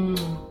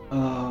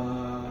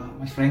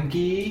 Mas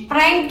Frankie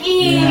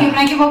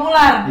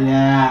populer.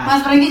 Iya.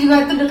 Mas Frankie juga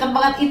itu deket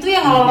banget. Itu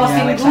yang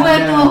ngelolosin gue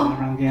tuh.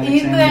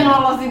 Itu yang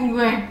ngelolosin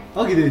gue.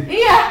 Oh gitu.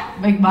 Iya,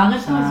 baik banget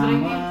sama Mas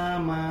Frankie.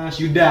 Mas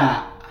Yuda.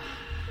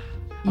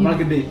 Apal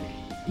gede.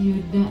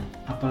 Yuda.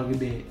 Apal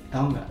gede.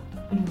 Tahu nggak?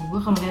 Aduh, gue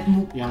kalau lihat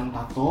muka. Yang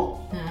tato.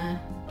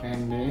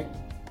 Pendek.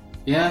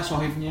 Ya,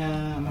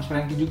 sohibnya Mas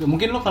Frankie juga.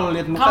 Mungkin lo kalau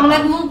lihat muka. Kalau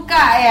lihat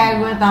muka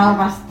ya, gue tahu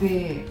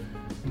pasti.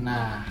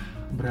 Nah,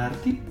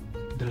 berarti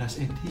The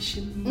Last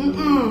Edition.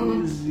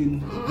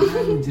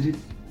 Anjrit.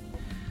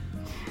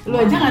 Lu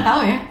aja nggak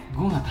tahu ya?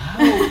 Gue nggak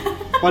tahu.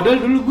 Padahal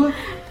dulu gue,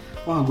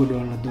 gue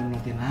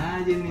downloadin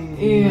aja nih.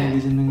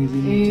 Magazine.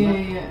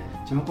 Iya.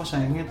 Cuma kok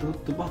sayangnya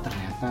tutup.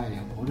 Ternyata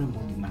ya udah mau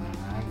gimana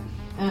lagi.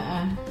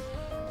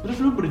 Terus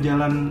lu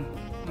berjalan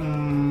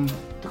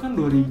itu kan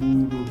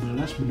 2012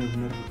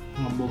 bener-bener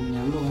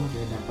ngebomnya lu kan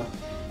kayak dapat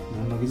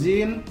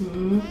magazine,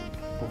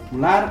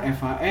 Popular,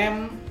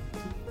 FHM,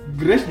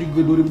 Grace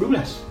juga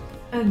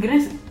 2012.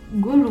 Grace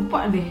gue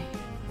lupa deh.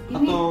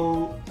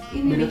 Atau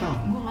beda tahun?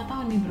 Gue nggak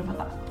tahu nih berapa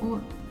tahun.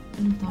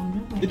 Tahun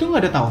berapa? Itu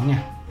nggak ada tahunnya?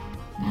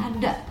 Nggak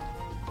ada.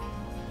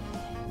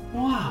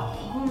 Wow.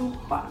 Gue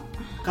lupa.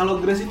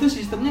 Kalau Grace itu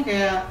sistemnya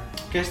kayak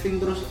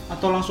casting terus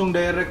atau langsung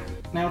direct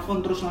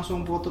nelpon terus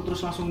langsung foto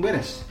terus langsung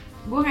beres?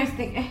 Gue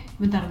casting,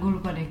 bentar gue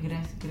lupa deh.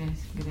 Grace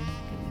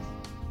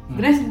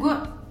gue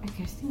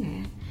casting gak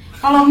ya?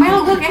 Kalau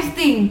Mel gue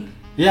casting.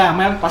 Ya,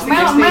 Mel pasti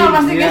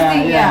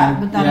casting. Ya,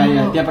 bentar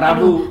dulu. Tiap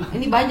Rabu.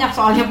 Ini banyak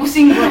soalnya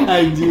pusing gue.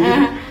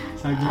 Anjir.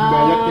 Saking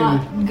banyaknya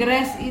nih.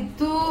 Grace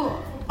itu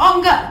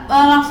enggak,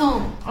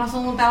 langsung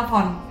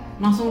telepon.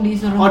 Langsung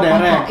disuruh foto.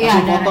 Direct,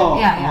 langsung foto.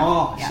 Iya.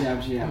 Siap.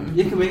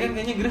 Ya kebanyakan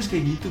kayaknya Grace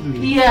kayak gitu dulu.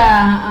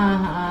 Iya,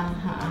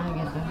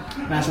 gitu.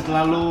 Nah,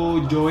 setelah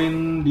lu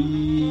join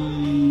di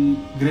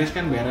Grace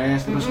kan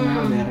beres, terus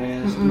Mel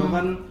beres. Lu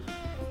kan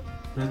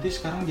berarti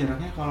sekarang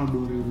jaraknya kalau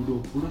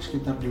 2020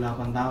 sekitar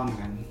 8 tahun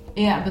kan?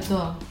 Iya,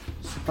 betul.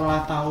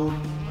 Setelah tahun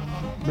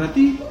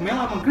berarti Mel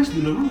sama Grace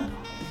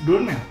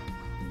duluan Mel?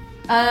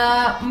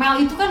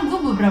 Mel itu kan gue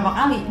beberapa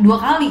kali, 2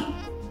 kali.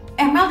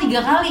 Mel 3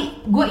 kali.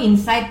 Gue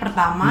Insight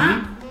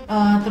pertama,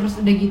 terus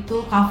udah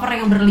gitu cover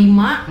yang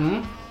berlima,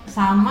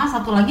 sama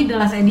satu lagi The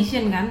Last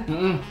Edition kan.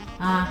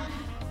 Nah,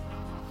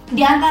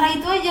 di antara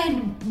itu aja,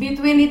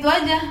 between itu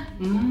aja.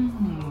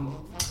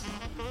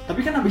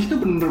 Tapi kan abis itu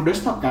bener udah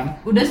stop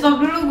kan? Udah stop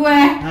dulu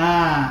gue.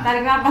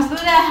 Tarik nafas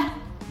dulu dah.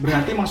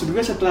 Berarti maksud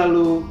gue setelah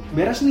lu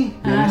beres nih,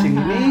 beres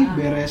yang ini,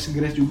 beres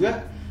Grace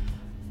juga,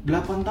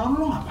 8 tahun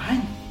lu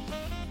ngapain?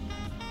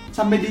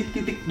 Sampai di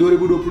titik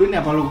 2020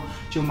 ini apa lu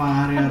cuma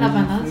hari-hari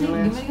 8 tahun sih,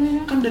 gimana?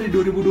 Kan dari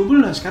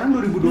 2012, sekarang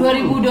 2020.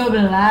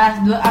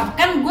 2012,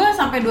 kan gue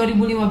sampai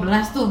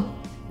 2015 tuh.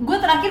 Gue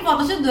terakhir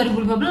photoshoot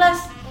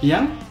 2015.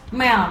 Yang?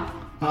 Mel.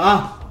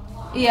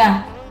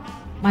 Iya.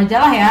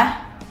 Majalah ya.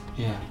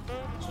 Iya.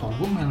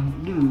 Setahu gue Mel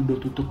dulu udah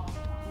tutup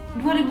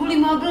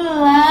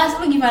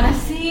 2015, lu gimana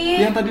sih?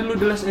 Yang tadi lu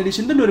The Last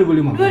Edition tuh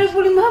 2015?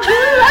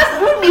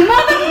 2015, lu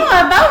gimana? Lu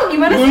gak tahu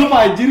gimana sih? Gue lupa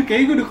anjir,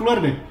 kayaknya gue udah keluar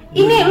deh.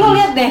 Ini lu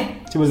lihat deh.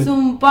 Coba lihat.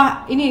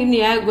 Sumpah, ini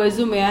ya, gue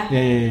zoom ya.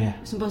 Iya.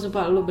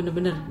 Sumpah lu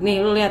bener-bener.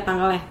 Nih, lu lihat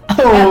tanggalnya.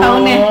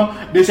 Tahunnya.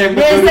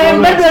 Desember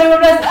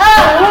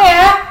 2015. Lu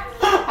ya.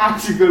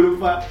 Anjir, gue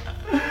lupa.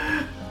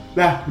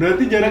 Nah,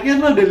 berarti jaraknya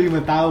lu udah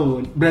 5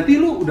 tahun. Berarti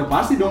lu udah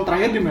pasti dong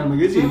terakhir di Mel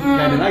Magazine.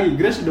 Gak ada lagi,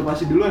 Grace udah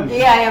pasti duluan.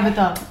 Iya,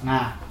 betul.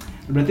 Nah,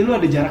 berarti lu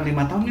ada jarak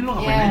 5 tahun nih, lu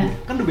ngapain aja?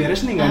 Kan udah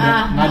beres nih, gak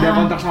ada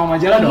kontrak sama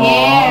majalah dong.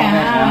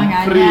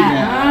 Free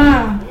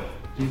kan?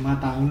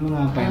 5 tahun lu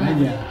ngapain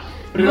aja?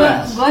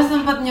 Gue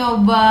sempet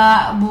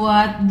nyoba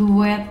buat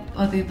duet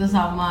waktu itu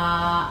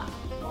sama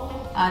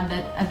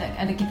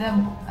ada kita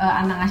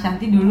anak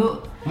Ashanti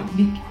dulu.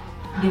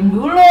 Diam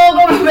dulu,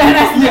 gue belum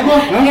beres. Iya,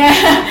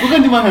 Bukan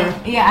cuma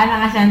Iya,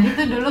 anak Ashanti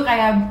tuh dulu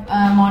kayak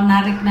mau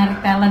narik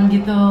talent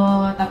gitu,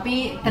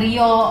 tapi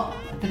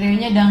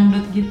trionya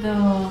dangdut gitu.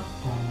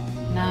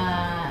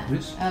 Nah,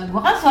 terus?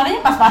 Gue kan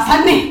suaranya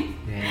pas-pasan nih,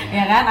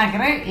 Yeah. ya kan?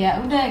 Akhirnya ya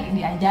udah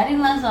diajarin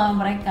lah sama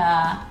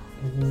mereka.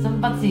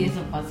 Sempat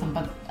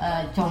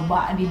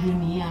coba di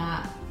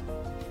dunia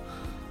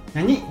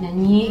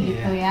nyanyi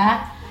gitu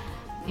ya.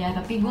 Ya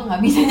tapi gue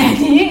nggak bisa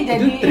nyanyi. Itu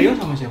Jadi trio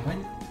sama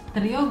siapanya?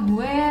 trio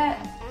gue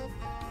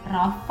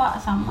Rafa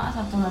sama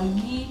satu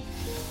lagi,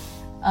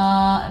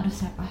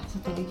 siapa?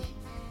 Satu lagi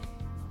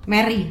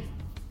Mary.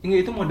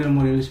 Enggak, itu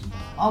model-model semua.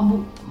 Oh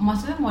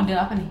maksudnya model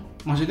apa nih?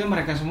 Maksudnya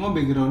mereka semua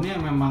backgroundnya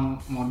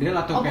memang model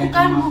atau kayak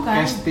bukan, cuma bukan.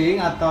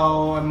 casting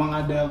atau emang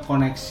ada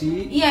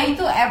koneksi? Iya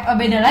itu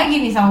beda lagi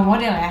nih sama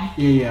model ya.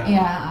 Iya.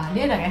 Iya,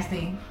 dia ada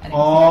casting.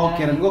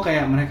 Kirain gue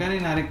kayak mereka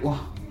nih narik, wah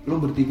lo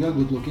bertiga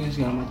good looking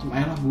segala macam,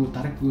 ayolah gue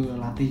tarik, gue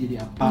latih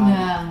jadi apa?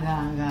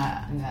 Enggak.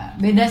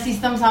 Beda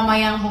sistem sama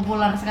yang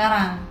populer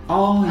sekarang.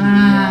 Oh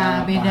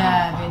iya.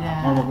 Beda.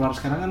 Kalau populer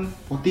sekarang kan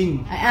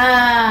voting.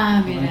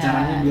 Beda.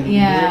 Caranya biar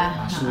iya. gede,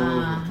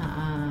 masuk.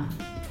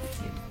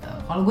 Gitu.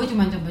 Kalau gue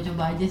cuma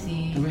coba-coba aja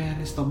sih. Tapi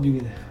akhirnya stop juga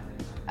dah.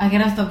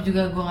 Akhirnya stop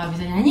juga, gue nggak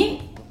bisa nyanyi.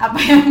 Apa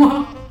yang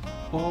mau?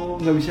 Oh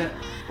nggak bisa,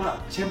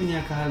 Pak. Saya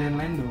punya keahlian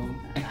lain dong,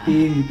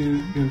 acting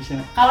gitu, nggak bisa.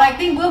 Kalau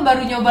acting gue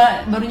baru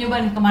nyoba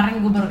nih, kemarin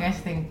gue baru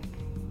casting.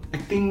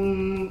 Acting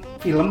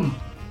film.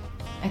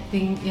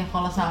 Acting ya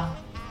kolosal.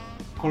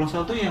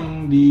 Kolosal tuh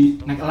yang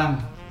di naik elang.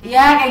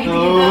 Iya kayak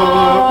gitu-gitu.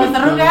 Oh,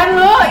 Seru betul. kan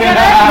lu? Iya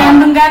kan?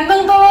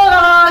 Ganteng-ganteng tuh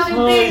kalau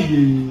syuting.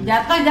 iya.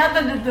 Jatuh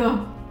deh tuh.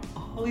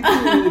 Oh itu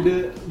udah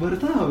baru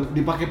tahu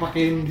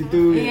dipakai-pakein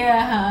gitu. Iya,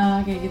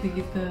 kayak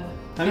gitu-gitu.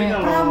 Tapi Kayak,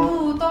 kalau- Prabu,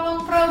 tolong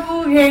Prabu,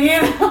 kayak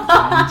gitu.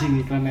 Anjing,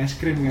 iklan es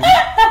krim kan.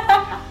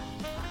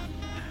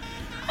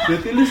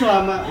 Berarti lu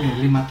selama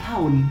 5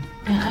 tahun.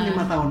 Kan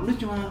 5 tahun lu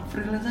cuma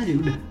freelance aja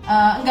udah.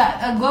 Enggak,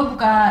 gue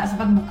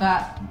sempat buka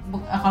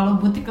kalau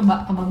butik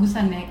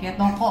kebagusan ya, kayak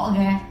toko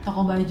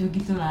baju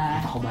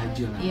gitulah. Toko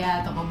baju lah. Iya,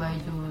 toko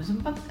baju.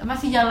 Sempat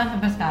masih jalan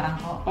sampai sekarang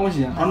kok. Oh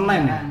masih ya?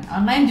 Online ya? jalan.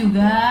 Online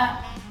juga.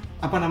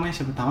 Apa namanya,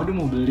 siapa tahu dia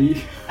mau beli.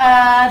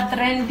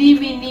 Trendy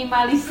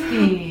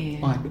minimalistik.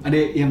 Wah, ada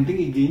yang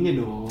penting IG-nya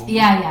dong.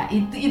 Iya,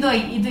 itu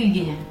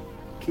IG-nya.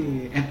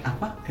 Oke,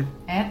 apa?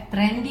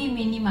 Trendy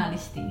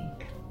minimalistik.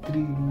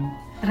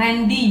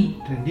 Trendy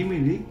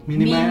Trendy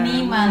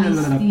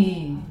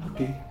minimalistik.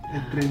 Oke,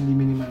 trendy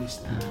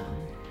minimalistik.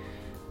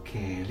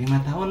 Oke,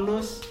 5 tahun lu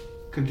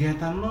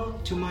kegiatan lo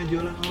cuma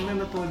jualan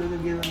online atau ada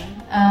kegiatan lain?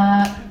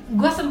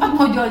 Gue sempat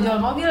mau jual-jual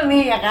mobil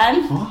nih ya kan?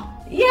 Oh?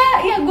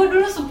 Iya, gue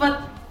dulu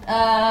sempat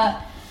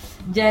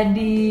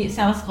jadi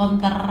sales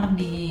counter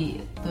di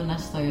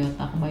Tunas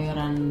Toyota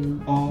Kebayoran.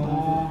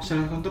 Oh,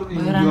 sales counter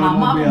yang Kebayoran jual lama,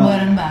 mobil.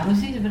 Kebayoran baru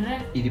sih sebenarnya.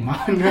 Ih, di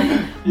mana?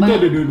 Itu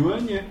ada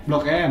dua-duanya.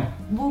 Blok M,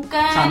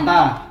 Bukan.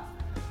 Santa,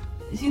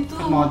 Di situ.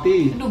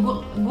 Fatmawati. Aduh,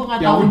 gue nggak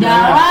Ya tahu udah.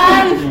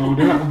 jalan. Ya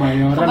udah lah,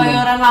 Kebayoran.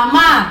 Kebayoran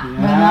lama. Ya,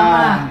 Kebayoran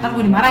lama. Ntar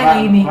gue dimarahin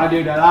nih ini.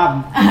 Radio dalam.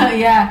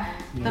 Iya.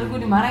 Ntar gue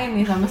dimarahin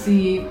nih sama si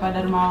Pak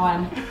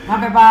Darmawan. Maaf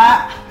ya Pak.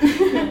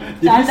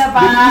 Canda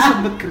Pak. Jadi lu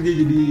sempet kerja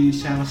jadi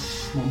sales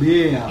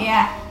mobil.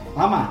 Iya.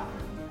 Lama?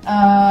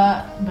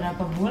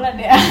 Berapa bulan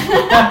ya?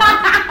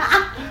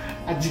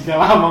 Anjing, gak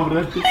lama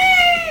berarti.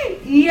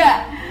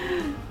 Iya.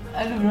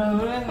 Aduh, berapa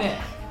bulan ya?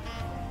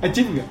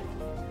 Achieve gak?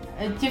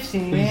 Chief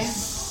sih.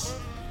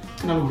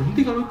 Kenapa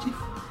berhenti kalau Chief?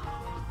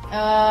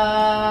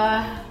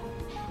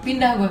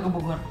 Pindah gue ke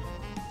Bogor.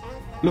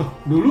 Loh,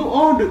 dulu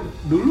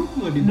dulu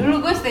nggak di Dulu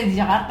gue stay di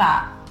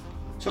Jakarta.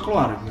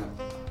 sekeluarga.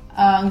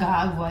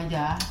 Enggak, gue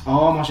aja.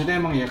 Oh, maksudnya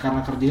emang ya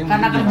karena kerjanya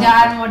Karena mungkin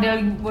kerjaan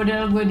Jakarta.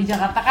 model gue di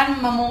Jakarta kan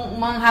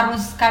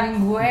mengharuskan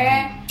gue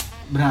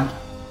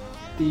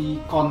Berarti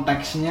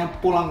konteksnya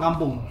pulang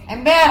kampung.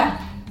 ember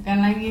kan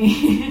lagi.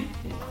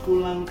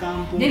 Pulang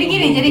kampung. Jadi ke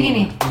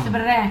gini Bogor.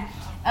 sebenarnya.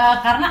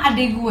 Karena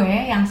adik gue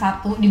yang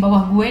satu di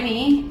bawah gue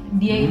nih,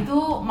 dia itu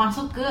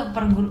masuk ke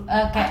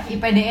kayak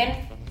IPDN.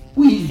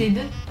 Wih.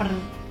 Institut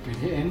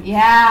PDN.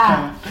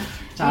 Ya.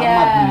 Camat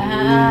Ya. nih.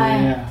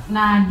 Iya.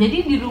 Nah, jadi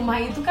di rumah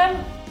itu kan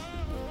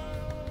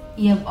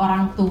ya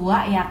orang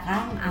tua ya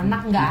kan,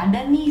 anak nggak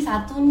ada nih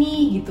satu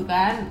nih gitu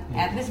kan.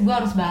 At least gue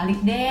harus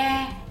balik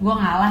deh, gue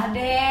ngalah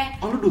deh.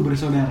 Oh, lu 2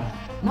 bersaudara.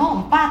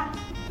 No, 4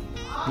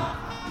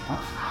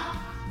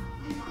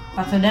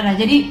 saudara.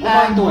 Jadi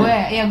paling tua gue,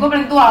 ya gue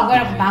paling tua, gue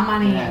yang Oke. pertama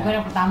nih. Iya. Gue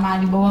yang pertama,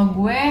 di bawah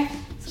gue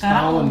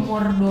sekarang Setahun.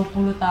 umur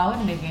 20 tahun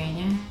deh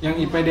kayaknya. Yang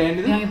IPDN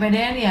itu? Yang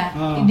IPDN ya,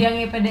 Hmm. yang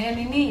IPDN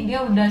ini dia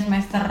udah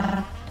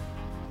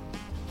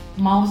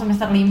mau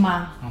semester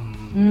 5.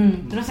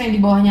 Terus yang di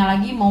bawahnya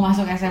lagi mau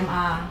masuk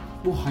SMA.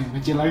 Wah, yang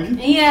kecil lagi.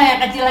 Iya, yang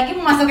kecil lagi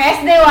mau masuk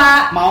SD,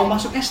 Wak. Mau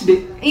masuk SD.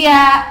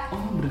 Iya.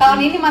 Oh, berarti- Tahun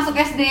ini masuk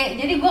SD.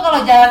 Jadi gue kalau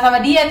jalan sama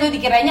dia tuh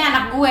dikiranya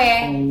anak gue.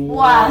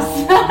 Puas.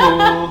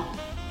 Oh.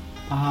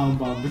 Paham.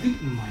 Berarti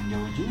lumayan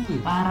jauh juga.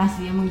 Ya? Parah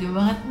sih, emang jauh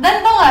banget. Dan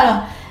tau gak lo,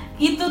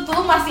 itu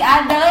tuh masih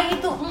ada lagi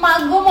tuh,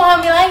 emak gue mau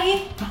hamil lagi,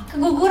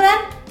 keguguran.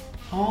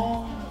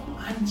 Oh,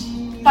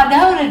 anjing.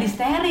 Padahal udah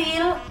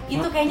disteril,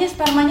 itu kayaknya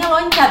spermanya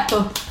loncat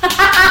tuh.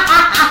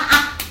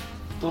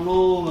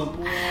 Tolong nggak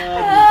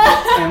kuat.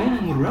 Emang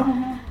umur berapa?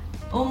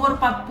 Umur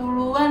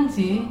 40-an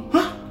sih.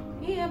 Hah?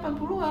 Iya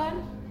 40-an.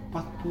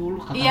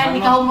 40 kata Iya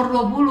nikah umur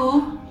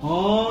 20.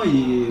 Oh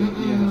iya,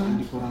 iya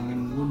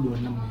dikurangin gue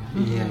 26 ya.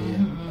 Iya iya.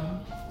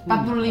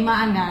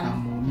 45-an kan? Nikah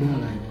muda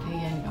lah ya.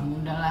 Iya nikah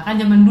muda lah kan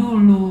zaman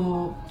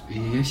dulu.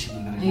 Iya sih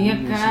benar. Iya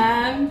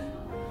kan?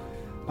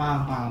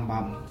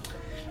 Paham.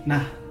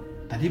 Nah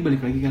tadi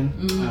balik lagi kan,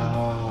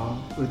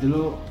 berarti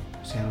lo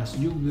sales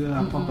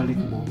juga, balik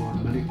ke Bogor.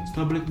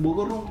 Setelah balik ke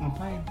Bogor lo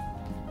ngapain?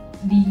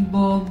 Di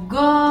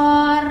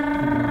Bogor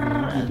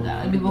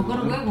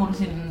gue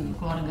ngurusin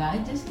keluarga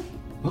aja sih.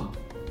 Oh,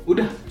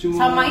 udah cuma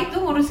Sama itu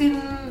ngurusin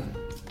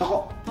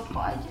toko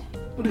aja.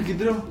 udah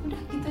gitu dong. Udah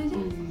gitu aja.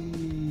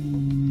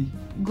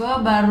 Gue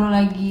baru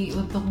lagi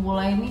untuk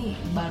mulai nih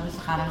baru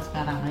sekarang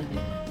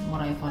aja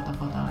mulai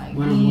foto-foto lagi.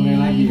 Baru mulai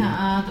lagi.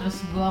 Terus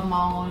gue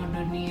mau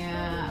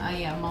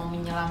mau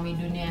menyelami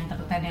dunia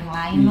entertain yang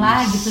lain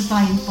lah gitu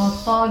selain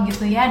foto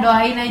gitu ya.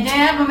 Doain aja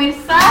ya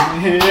pemirsa.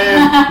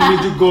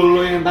 Menuju goal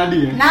lo yang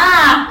tadi ya.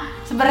 Nah,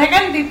 sebenarnya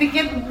kan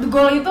titiknya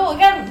goal itu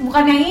kan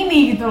bukan yang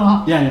ini gitu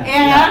loh. Iya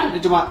kan? Ini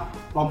cuma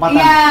lompatan.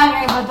 Iya,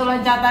 kayak batu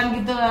loncatan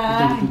gitu lah.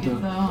 Betul. Gitu.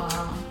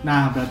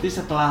 Nah, berarti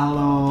setelah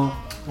lo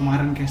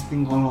kemarin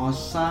casting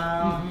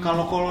kolosal,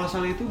 kalau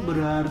kolosal itu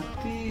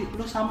berarti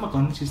lo sama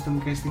kan sistem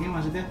castingnya,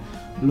 maksudnya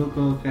lo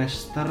ke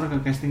caster, ke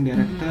casting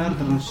director,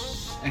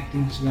 terus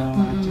acting segala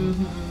macam.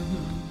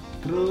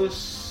 Terus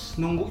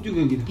nunggu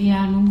juga gitu.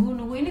 Iya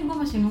nunggu ini gue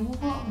masih nunggu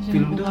kok.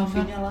 Film tuh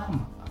fee-nya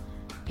lama.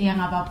 Iya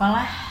nggak apa-apa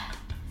lah.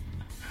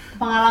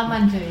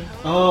 Pengalaman cuy.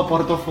 Oh,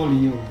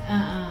 portofolio.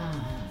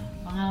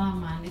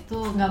 Pengalaman itu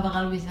nggak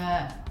bakal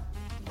bisa.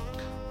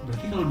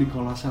 Berarti kalau di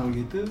kolosal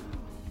gitu,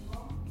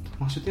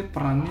 maksudnya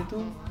perannya tuh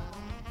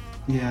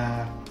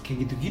ya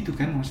kayak gitu-gitu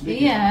kan, maksudnya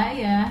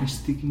Iya.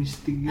 mistik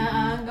gitu.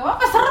 Nggak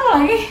apa-apa, seru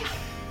lagi.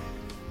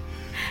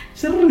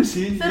 Seru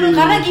sih. Seru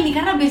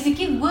karena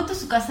basicnya gue tuh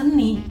suka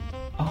seni.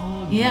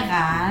 Oh. Iya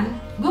kan.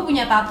 Gue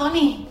punya tato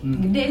nih,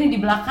 gede nih di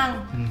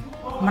belakang.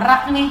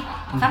 Merak nih.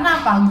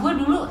 Karena apa?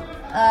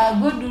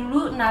 Gue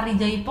dulu nari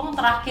jaipong,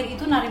 terakhir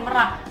itu nari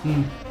merak.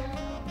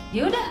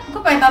 Ya udah,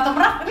 gue pengen tato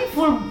merak. Ini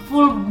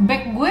full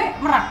back gue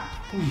merak.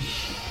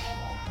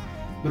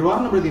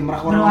 Berwarna berarti,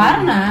 merak warna.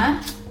 Berwarna.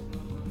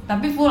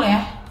 Tapi full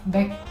ya,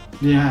 back.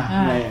 Iya.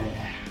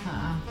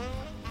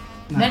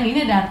 Dan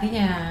ini ada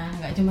artinya,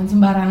 nggak cuma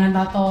sembarangan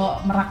tato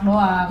merak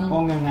doang.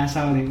 Oh nggak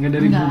ngasal nih, nggak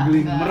dari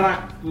googling merak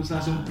terus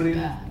langsung print.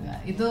 Enggak.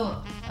 Itu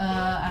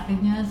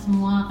artinya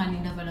semua akan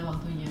indah pada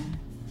waktunya.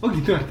 Oh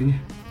gitu artinya?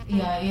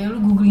 Iya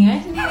lu googling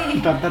aja sendiri.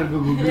 Ntar gue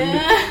googling deh.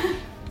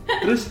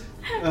 Terus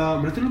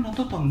berarti lu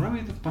nato tahun berapa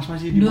itu? Pas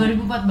masih di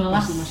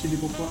 2014. Masih di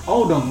Populer.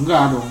 Oh udah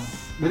enggak dong.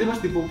 Berarti pas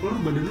di Populer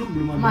badan lu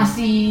belum ada.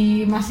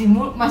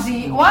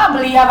 Masih wah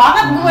belia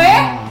banget gue.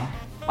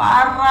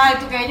 Parah,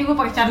 itu kayaknya gue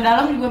pakai celana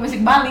dalam juga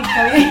masih balik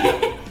kali.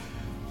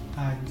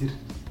 Anjir.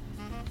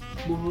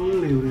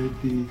 Boleh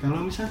berarti.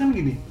 Kalau misalkan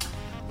gini,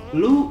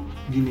 lu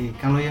gini,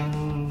 kalau yang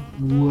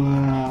gua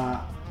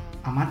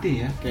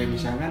amati ya, kayak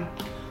misalkan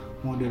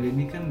model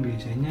ini kan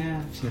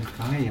biasanya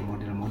circle-nya ya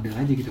model-model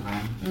aja gitu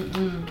kan.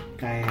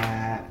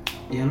 Kayak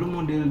ya lu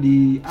model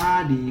di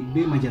A, di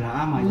B,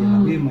 majalah A,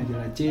 majalah B,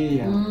 majalah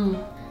C ya.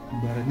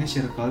 Ibaratnya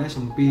circle-nya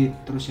sempit,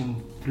 terus yang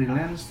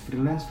freelance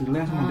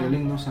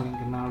modeling terus saling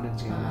kenal dan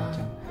segala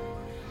macam.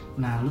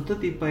 Nah, lu tuh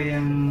tipe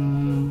yang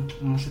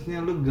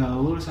maksudnya lu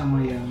gaul sama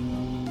yang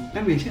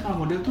kan biasanya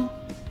kalau model tuh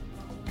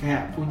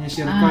kayak punya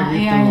circle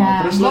gitu.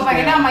 Iya. Terus gue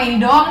pengennya sama ini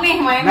doang nih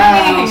mainnya nah,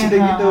 nih. maksudnya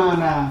gitu.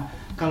 Nah,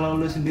 kalau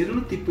lu sendiri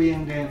lu tipe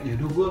yang kayak ya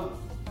udah gue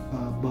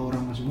bawa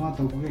orang semua,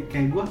 atau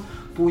kayak gue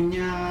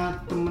punya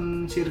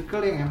temen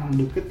circle yang emang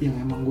deket, yang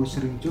emang gue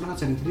sering curhat,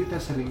 sering cerita,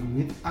 sering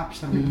meet up,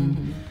 sering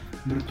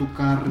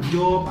bertukar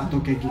job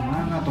atau kayak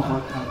gimana, atau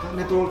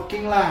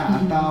networking lah,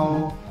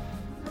 atau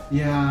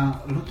ya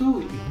lu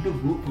tuh ya udah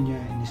gue punya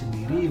ini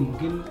sendiri,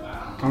 mungkin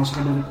kalau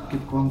sekadar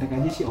keep kontak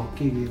aja sih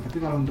oke gitu.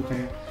 Tapi kalau untuk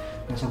kayak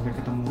nggak sampai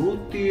ketemu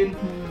rutin,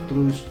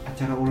 terus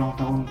acara ulang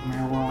tahun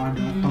mewah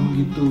datang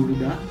gitu, lu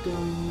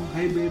dateng,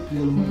 hai babe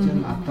segala macam,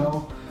 atau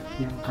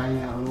yang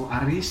kayak lo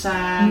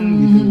arisan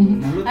gitu.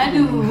 Nah, lu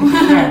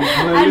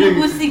aduh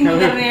pusing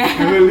dengernya.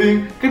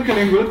 Kan kalau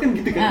yang gue kan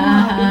gitu kan.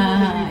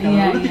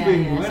 Iya,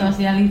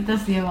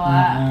 sosialitas ya,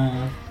 Wak.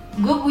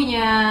 Gue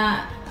punya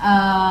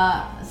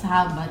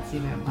sahabat sih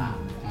memang.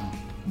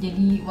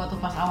 Jadi waktu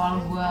pas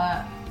awal gue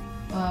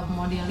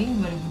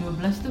modeling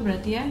 2012 tuh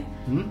berarti ya,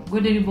 gue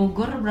dari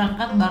Bogor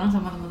berangkat bareng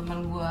sama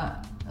teman-teman gue.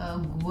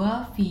 Gue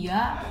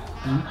Via.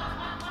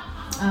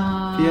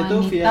 Via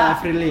tuh Nita. Via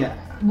Aprilia.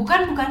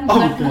 Bukan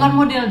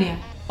model dia.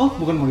 Oh,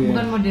 bukan model.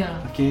 Bukan model.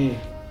 Oke.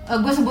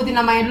 Gue sebutin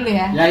namanya dulu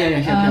ya. Ya,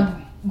 siap.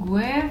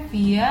 Gue,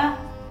 Via,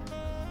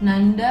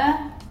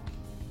 Nanda,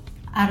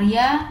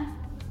 Arya,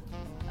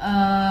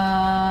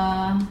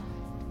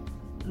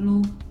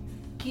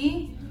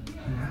 Lucky,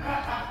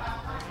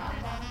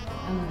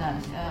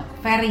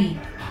 Ferry.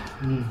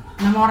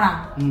 6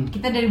 orang.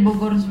 Kita dari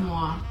Bogor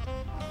semua.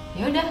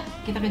 Ya udah,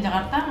 kita ke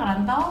Jakarta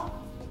ngerantau.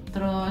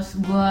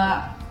 Terus gue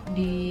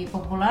di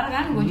populer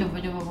kan, gue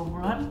coba-coba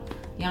populer.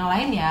 Yang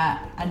lain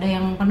ya ada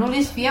yang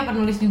penulis, Via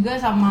penulis juga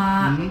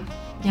sama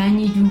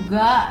nyanyi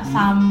juga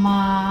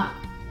sama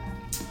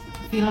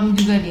film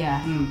juga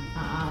dia.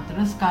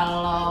 Terus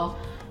kalau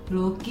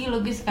Lucky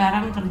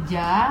sekarang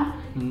kerja,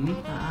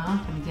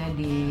 kerja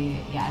di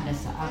ya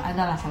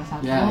adalah salah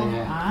satu.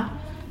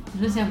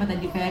 Terus siapa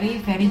tadi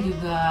Ferry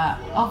juga,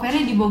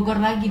 Ferry di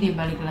Bogor lagi, dia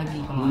balik lagi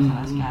kalau nggak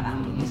salah sekarang,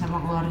 dia sama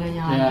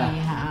keluarganya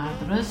lagi.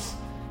 Terus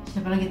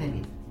siapa lagi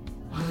tadi?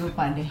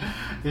 Lupa deh.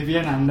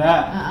 Vivian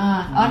Nanda.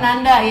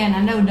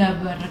 Nanda udah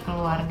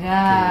berkeluarga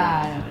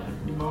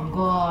di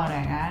Bogor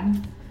ya kan.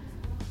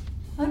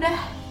 Udah.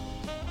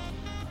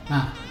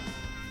 Nah,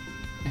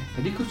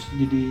 tadi kok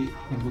jadi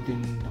nyebutin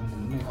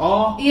temen-temennya.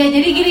 Iya,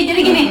 jadi gini.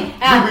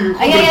 Nah,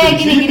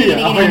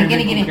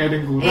 gini.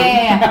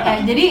 Iya.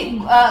 Jadi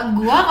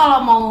gua kalau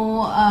mau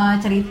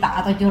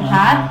cerita atau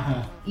curhat,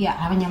 ya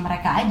hanya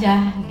mereka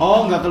aja. Gitu.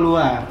 Nggak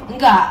keluar?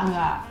 Enggak.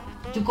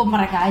 Cukup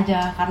mereka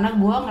aja, karena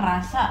gua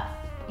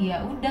ngerasa ya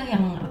udah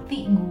yang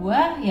ngerti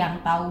gua, yang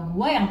tahu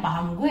gua, yang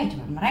paham gue ya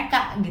cuma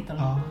mereka gitu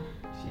loh.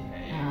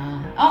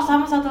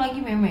 Sama satu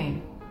lagi Meme.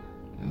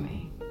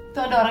 Itu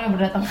ada orang yang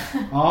berdatang.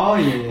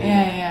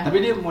 Iya. Tapi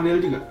dia model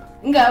juga?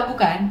 Enggak,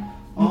 bukan.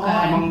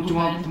 Emang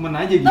cuma temen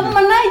aja gitu?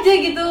 Temen aja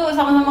gitu,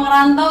 sama-sama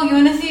ngerantau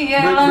gimana sih?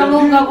 Ya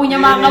lu nggak punya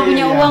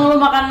uang, lu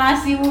makan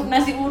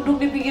nasi uduk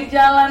di pinggir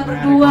jalan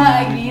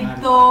berdua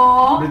gitu.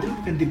 Berarti lu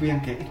bukan tipe yang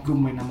kayak gue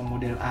main sama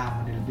model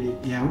A, model B.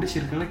 Ya udah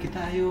circle-nya kita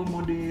ayo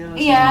model.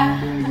 Iya,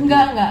 gitu.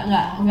 enggak.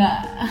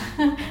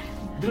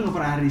 Lu nggak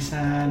pernah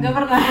arisan? Nggak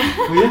pernah.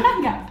 Oh ya?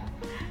 Enggak.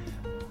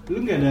 Lu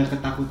nggak ada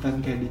ketakutan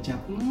kayak dicap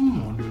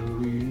model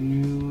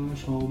ini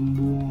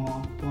sombong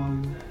apa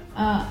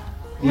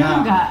gitu?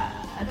 Enggak.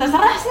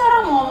 Terserah sih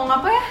orang mau ngomong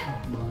apa ya.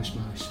 Bagus.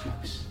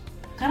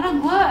 Karena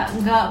gue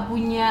nggak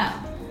punya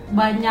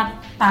banyak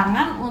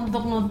tangan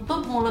untuk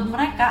nutup mulut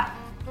mereka.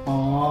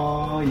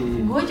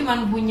 Iya. Gue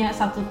cuma punya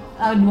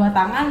 2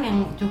 tangan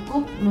yang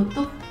cukup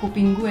nutup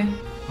kuping gue.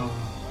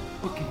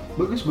 Oke.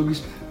 Bagus.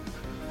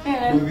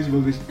 Iya.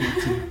 Bagus.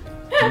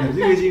 Benar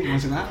juga sih,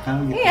 masuk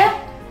akal gitu. Iya.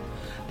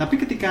 Tapi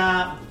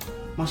ketika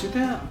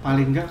maksudnya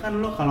paling enggak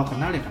kan lo kalau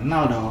kenal ya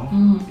kenal dong.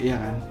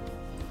 Iya kan?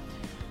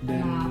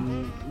 Dan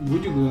gue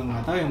juga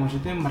nggak tahu ya,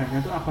 maksudnya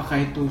mereka tuh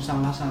apakah itu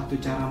salah satu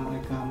cara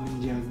mereka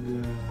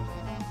menjaga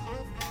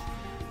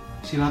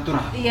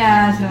silaturahmi?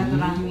 Iya,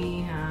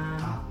 silaturahmi.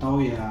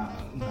 Atau ya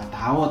nggak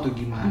tahu atau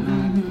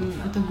gimana?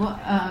 Itu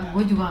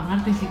gue juga nggak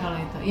ngerti sih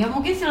kalau itu. Ya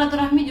mungkin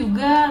silaturahmi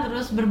juga,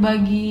 terus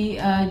berbagi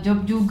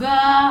job juga,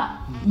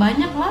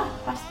 banyak lah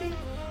pasti.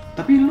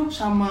 Tapi lu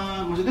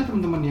sama, maksudnya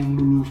teman-teman yang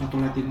dulu satu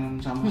latihan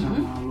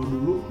sama-sama lo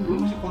dulu,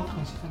 lu masih kontak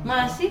nggak sih?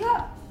 Masih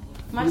kok.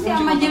 Masih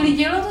sama Jelly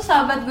Jello tuh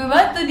sahabat gue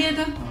banget tuh dia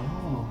tuh.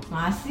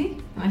 Masih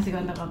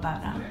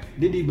kontak-kontakan.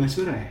 Dia di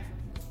Basura ya?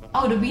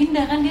 Udah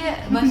pindah kan dia.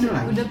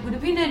 Udah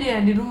pindah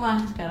dia di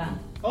rumah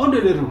sekarang. Udah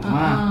di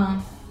rumah.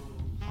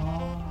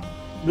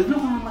 Berarti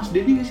lu sama Mas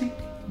Dedi gak sih?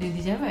 Dedi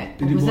siapa ya?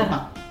 Dedi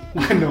Botak.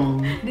 Bukan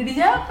dong. Dedi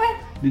siapa?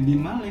 Dedi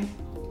Male.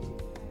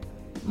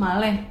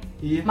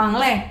 Iya.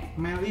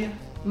 Mel iya.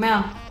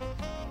 Mel.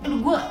 Aduh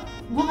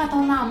gue nggak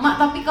tahu nama,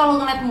 tapi kalau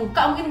ngeliat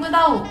muka mungkin gue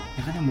tahu.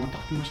 Ya kan yang botak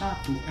cuma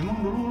satu.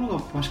 Emang dulu lu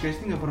nggak pas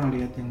casting nggak pernah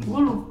lihat yang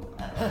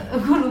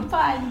gue lupa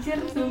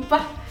anjir,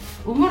 sumpah.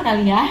 Umur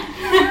kali ya.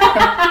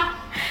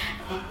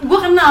 Gue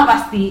kenal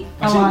pasti.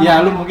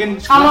 Ya lu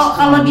mungkin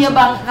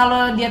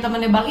kalau dia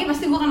temennya Bang I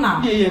pasti gue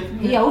kenal. Iya.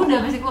 Iya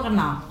udah pasti gue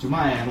kenal.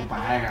 Cuma ya lupa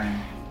ya kan.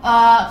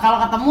 Kalau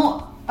ketemu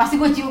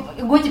pasti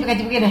gue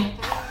cipika-cipiki deh.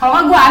 Kalau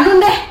nggak gue anun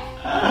deh.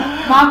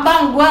 Maaf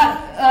bang, gue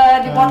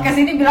di podcast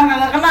ini bilang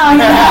kagak kenal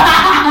gitu.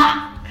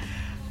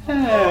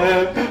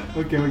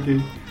 Oke.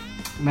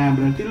 Nah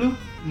berarti lu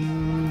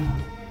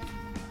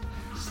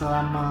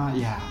selama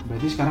ya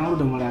berarti sekarang lu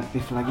udah mulai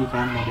aktif lagi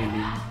kan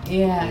modeling.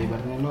 Iya. Ya,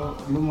 ibaratnya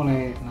lu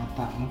mulai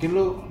nata, mungkin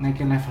lu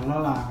naikin level lo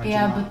lah.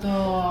 Iya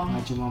betul.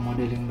 Nggak cuma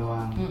modeling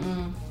doang.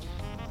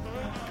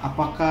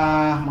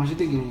 Apakah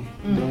maksudnya gini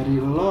dari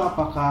lo,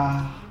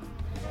 apakah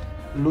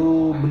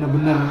lu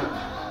bener-bener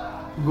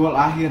goal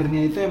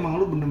akhirnya itu emang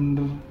lu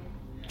bener-bener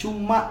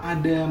cuma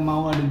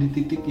mau ada di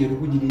titik ya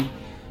gue jadi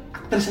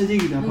aktris aja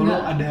gitu, apa lu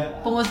ada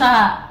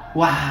pengusaha?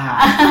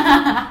 Wah,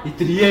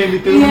 itu dia yang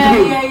ditunggu.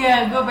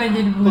 Iya, gue pengen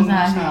jadi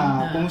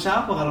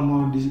pengusaha apa kalau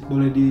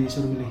boleh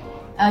disuruh milih?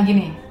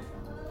 Gini,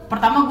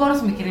 pertama gue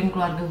harus mikirin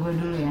keluarga gue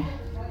dulu ya.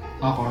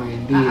 Keluarga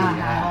inti.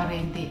 Keluarga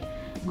inti.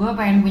 Gue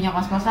pengen punya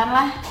kos-kosan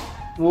lah.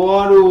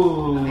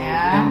 Waduh,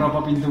 ya. Yang berapa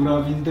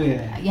pintu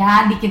ya?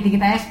 Ya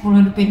dikit-dikit aja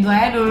 10 pintu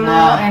aja dulu,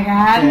 ya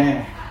kan.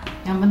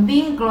 Yang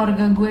penting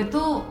keluarga gue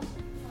tuh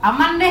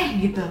aman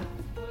deh gitu.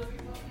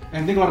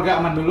 Nanti keluarga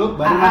aman dulu,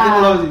 baru nanti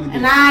lo sih gitu.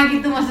 Nah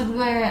gitu maksud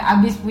gue,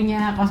 abis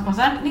punya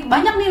kos-kosan, nih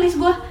banyak nih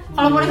list gue.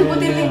 Kalau mau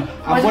disebutin nih,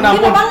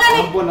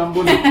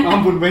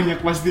 ampun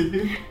banyak pasti.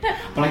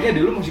 Apalagi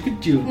adek lu masih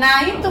kecil.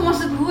 Nah itu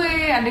maksud gue,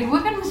 adek gue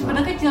kan masih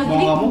pada kecil,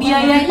 jadi mau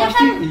biayanya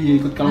pasti, kan iya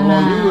ikut kalau lo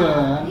juga.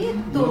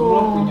 Itu. Lo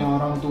punya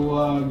orang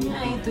tua gitu.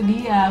 Nah itu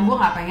dia, gue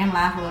nggak pengen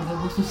lah keluarga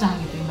gue susah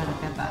gitu ibarat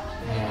kata.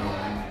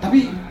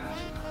 Tapi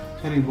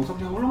Sorry, bokap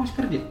nyokap lo masih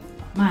kerja?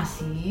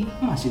 Masih.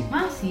 Iya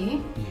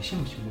sih,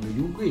 masih muda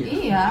juga ya.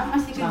 Iya,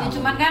 masih kerja. Sama.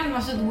 Cuman kan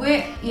maksud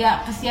gue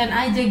ya kesian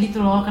aja gitu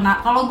loh.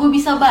 Kalau gue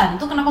bisa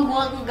bantu, kenapa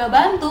gue nggak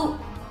bantu?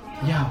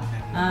 Ya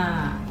benar.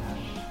 Nah,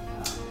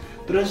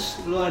 Terus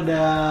lo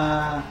ada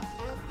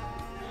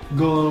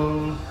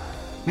goal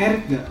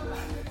merit gak?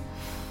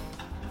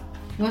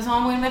 gak usah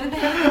ngomongin merit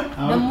deh.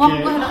 Udah Oke. muak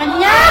gue, udah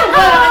kenyang.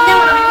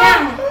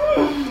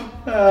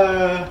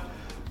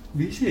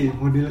 Bisa ya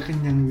model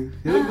kenyang gitu.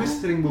 Jadi gue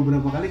sering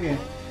beberapa kali kayak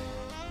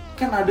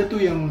kan ada tuh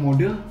yang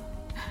model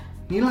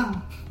ngilang.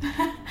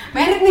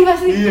 Merit nih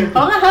pasti. Iya.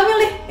 Kalau nggak hamil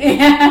nih.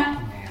 Iya.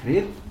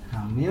 Merit,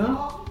 hamil,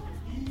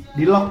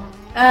 di lock.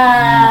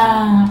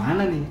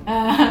 Mana nih?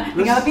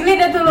 Tinggal pilih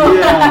dah tuh lo.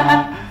 Iya.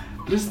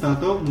 Terus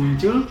tau-tau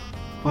muncul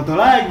foto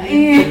lagi.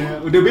 Iya. Ya,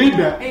 udah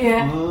beda. Iya.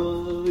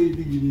 Oh,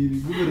 ini gini.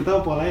 Gue baru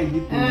tau polanya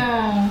gitu.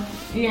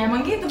 Iya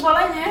emang gitu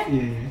polanya.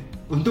 Iya.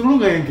 Untung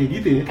lu gak yang kayak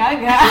gitu ya.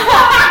 Kagak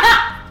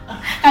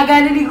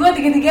ada di gue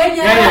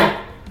tiga-tiganya. Ya.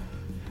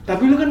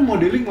 Tapi lu kan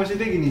modeling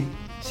maksudnya gini,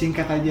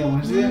 singkat aja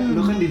maksudnya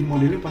lu kan di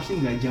modeling pasti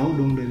nggak jauh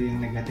dong dari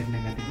yang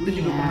negatif-negatif. Lu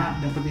juga Iya. pernah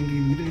dapet yang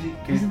kayak gitu sih,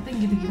 kayak Maksudnya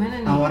gitu gimana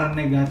nih? tawaran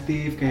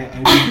negatif kayak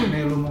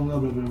nih lu mau nggak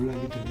bla bla bla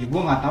gitu. Ya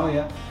gua nggak tahu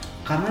ya,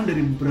 karena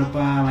dari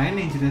beberapa lain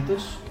yang cerita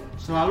tuh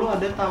selalu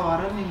ada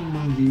tawaran yang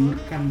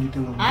menggiurkan gitu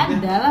loh. Maksudnya,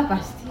 Ada lah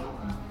pasti.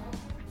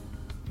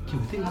 ya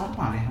berarti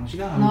normal ya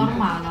maksudnya nggak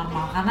Normal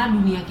karena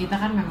dunia kita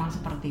kan memang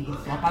seperti itu.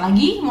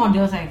 Apalagi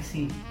model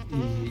seksi.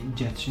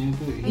 judge-nya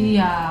tuh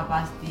Iya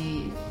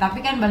pasti.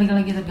 Tapi kan balik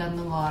lagi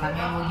tergantung ke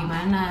orangnya mau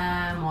gimana,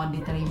 mau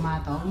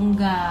diterima atau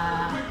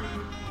enggak.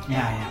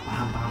 ya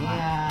paham.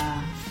 Iya.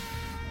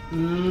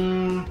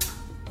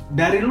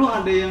 Dari lu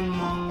ada yang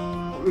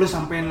mau lu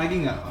sampein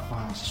lagi nggak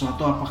apa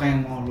sesuatu apakah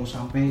yang mau lu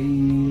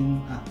sampein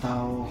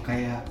atau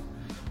kayak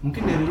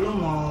mungkin dari lu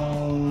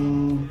mau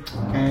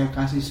kayak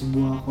kasih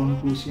sebuah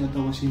konklusi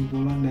atau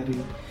kesimpulan dari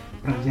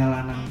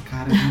perjalanan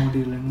karir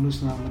modeling lu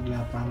selama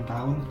 8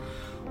 tahun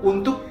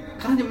untuk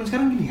karena zaman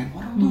sekarang gini kan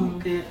orang tuh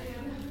kayak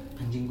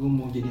anjing gue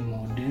mau jadi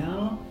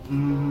model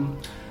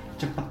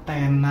cepet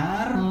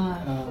tenar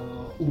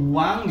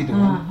uang gitu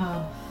kan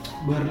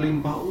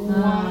berlimpah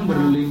uang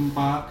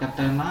berlimpah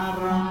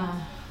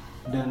ketenaran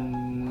dan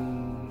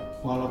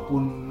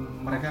walaupun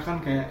mereka kan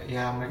kayak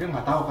ya mereka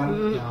nggak tahu kan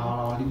yang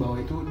awal-awal di bawah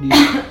itu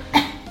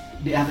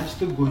di atas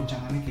tuh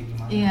goncangannya kayak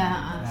gimana. Iya,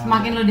 Nah,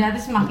 semakin lo di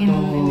atas semakin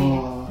betul. ini.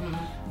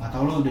 Nggak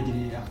tahu lo udah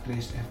jadi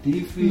aktris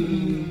FTV,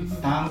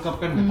 tangkap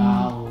kan nggak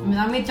tahu.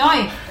 Amit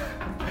coy.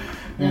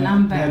 Dan Nah,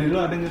 sampai. dari lo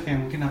ada nggak kayak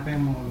mungkin apa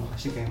yang mau lo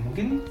kasih kayak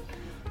mungkin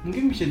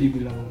bisa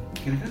dibilang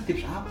kira-kira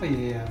tips apa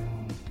ya yang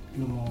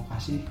lo mau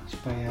kasih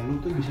supaya lo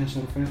tuh bisa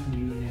survive di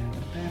dunia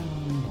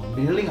entertainment,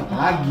 modeling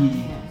apalagi.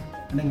 Iya.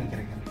 Ada nggak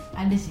kira-kira?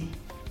 Ada sih.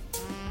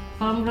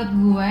 Kalau menurut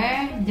gue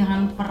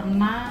jangan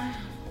pernah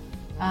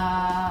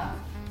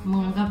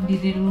menganggap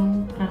diri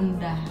lu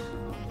rendah.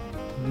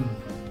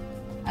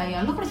 Ya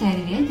lu percaya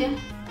diri aja.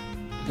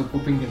 Tutup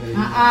kuping gitu ya.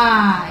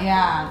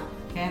 Ya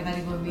kayak yang tadi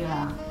gue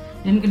bilang.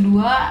 Dan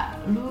kedua,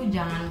 lu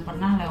jangan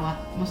pernah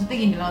maksudnya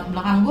gini, lewat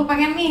belakang gue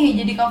pengen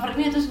nih jadi cover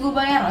ini terus gue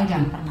bayar. Oh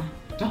jangan pernah.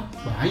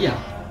 Bahaya.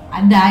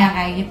 Ada yang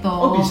kayak gitu.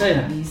 Oh, bisa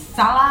ya?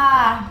 Bisa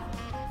lah.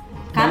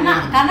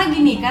 Karena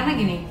gini.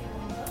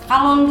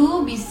 Kalau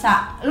lu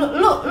bisa,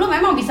 lu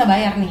memang bisa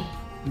bayar nih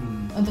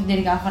untuk jadi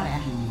cover ya.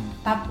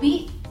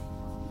 Tapi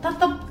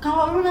tetap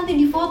kalau lu nanti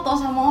difoto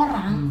sama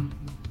orang,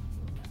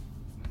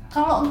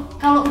 kalau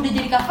udah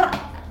jadi cover,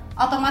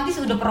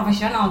 otomatis udah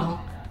profesional dong.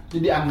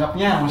 Jadi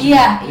anggapnya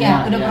maksudnya.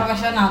 Iya, udah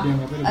profesional.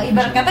 Dianggapnya udah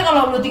Ibarat kata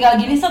kalau lu tinggal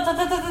gini set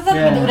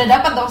gitu udah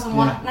dapat dong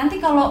semua. Iya.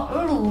 Nanti kalau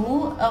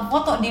lu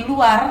foto di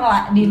luar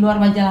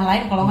majalah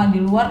lain, kalau nggak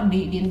di luar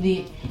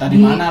Entah di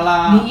mana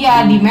lah.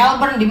 Di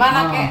Melbourne di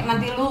mana kayak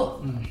nanti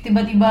lu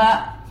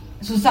tiba-tiba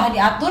susah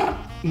diatur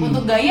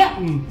untuk gaya,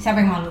 siapa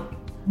yang malu?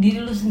 Diri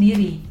lu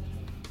sendiri.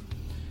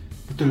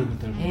 Betul.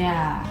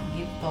 Iya,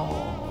 gitu.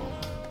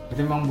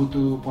 Berarti memang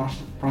butuh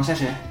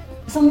proses ya.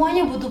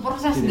 Semuanya butuh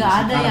proses, Tidak nggak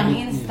bisa ada yang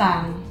karbit,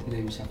 instan.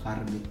 Tidak bisa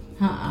karbit.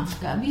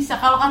 Nggak bisa.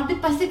 Kalau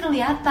karbit pasti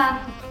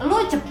kelihatan.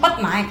 Lu cepet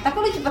naik, tapi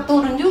lu cepet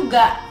turun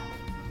juga.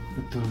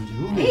 Betul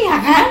juga. Iya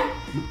kan?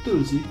 Betul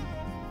sih.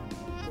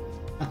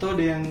 Atau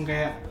ada yang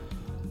kayak,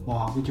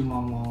 wah aku cuma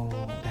mau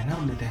tenar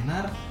udah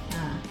tenar,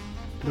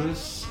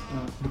 terus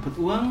dapat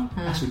uang,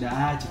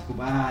 sudah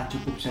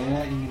cukup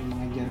saya ingin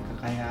mengejar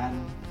kekayaan.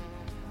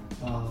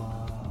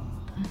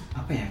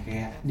 Apa ya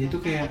kayak dia tuh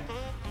kayak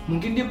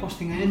mungkin dia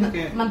postingannya tuh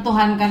kayak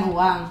mentuhankan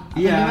uang.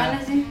 Iya. Gimana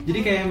sih? Jadi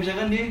kayak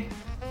misalkan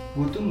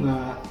gue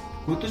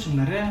tuh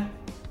sebenarnya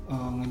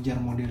ngejar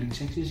modeling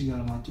seksi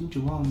segala macam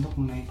cuma untuk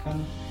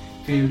menaikkan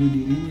value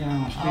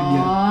dirinya, maksudnya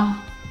biar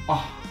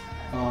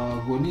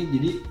gue nih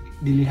jadi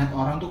dilihat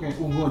orang tuh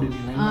kayak gue ada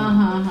nilainya.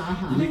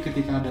 Jadi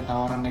ketika ada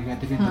tawaran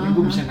negatif yang tadi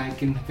gue bisa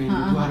naikin value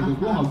gue, harga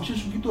gue nggak bisa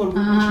segitu,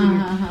 harga gue segini.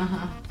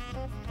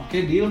 Oke,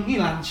 deal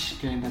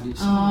lunch kayak yang tadi.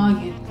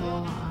 Gitu.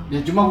 Ya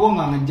cuma gue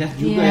nggak ngejudge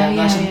juga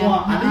nggak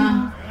semua. Ada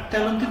yang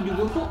talented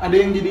juga kok, ada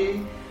yang jadi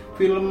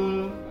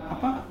film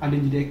ada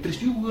yang jadi aktris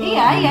juga.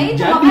 Iya, itu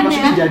jadi, makanya.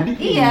 Maksudnya jadi.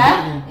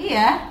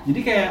 Iya. Jadi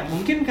kayak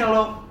mungkin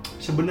kalau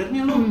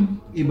sebenarnya lu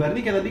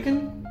ibaratnya kayak tadi kan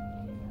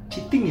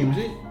cheating ya,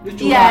 maksudnya lu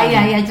curang.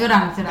 Iya,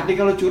 curang. Tapi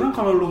kalau curang,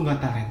 kalau lu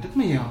nggak talented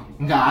mah ya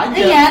nggak aja.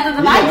 Iya,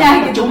 tetap aja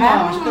gitu cuma, kan.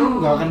 Maksudnya lu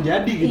nggak akan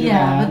jadi gitu iya,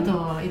 kan. Iya,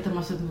 betul. Itu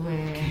maksud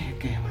gue.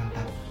 Oke,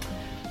 mantap.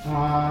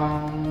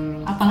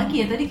 Apalagi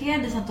ya, tadi kayak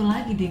ada satu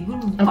lagi deh, gue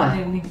lupa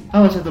deh nih.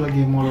 Satu lagi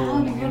yang mau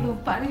lo gue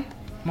lupa deh.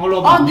 Mau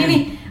lo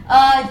gini,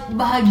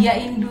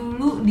 bahagiain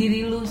dulu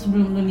diri lu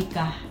sebelum lu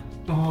nikah.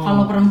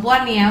 Kalau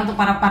perempuan nih ya, untuk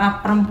para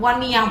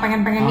perempuan nih yang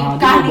pengen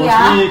nikah nih ya.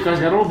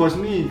 Sekarang lo bahas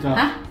nikah.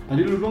 Hah?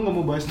 Tadi lu nggak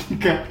mau bahas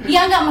nikah.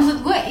 Iya enggak, maksud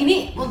gue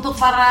ini untuk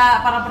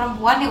para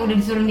perempuan yang udah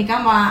disuruh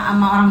nikah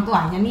sama orang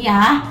tuanya nih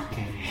ya.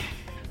 Oke.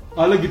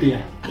 Oh lo gitu ya?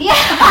 Iya.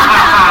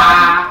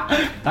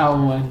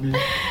 Tahuan deh.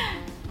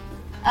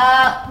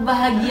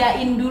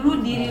 Bahagiain dulu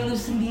diri lu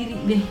sendiri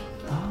deh.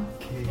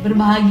 Oke.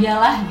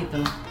 Berbahagialah gitu.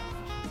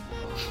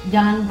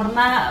 Jangan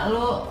pernah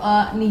lu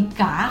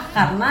nikah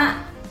karena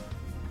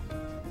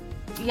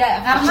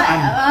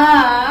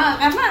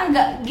karena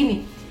enggak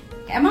gini.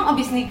 Emang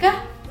abis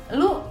nikah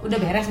lu udah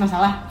beres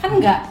masalah?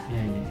 Kan enggak.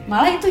 Iya.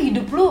 Malah itu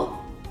hidup lu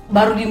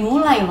baru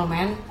dimulai loh,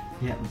 men.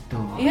 Iya,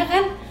 betul. Iya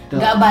kan?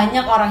 Enggak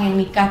banyak orang yang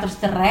nikah terus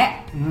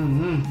cerai.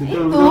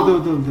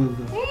 Betul.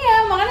 Iya,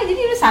 makanya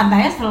jadi lu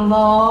santai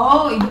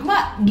slow. Hidup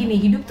mah gini,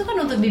 hidup tuh kan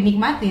untuk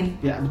dinikmatin.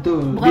 Ya,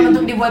 betul. Bukan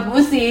untuk dibuat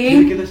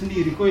pusing. Kita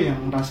sendiri kok yang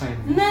ngerasain.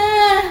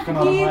 Nah, Kan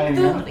orang lain,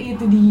 itu kan?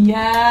 itu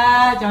dia,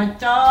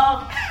 cocok.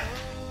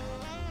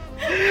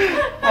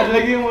 Ada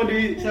lagi yang mau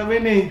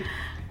disampaikan nih?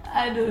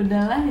 Aduh,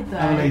 udahlah itu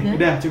Apa aja. lagi?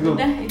 Udah, cukup.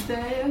 Udah, itu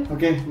aja.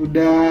 Oke,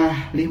 udah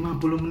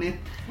 50 menit.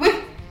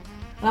 Wih,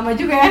 lama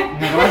juga ya?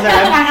 Nggak kerasa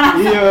kan? Nggak kerasa.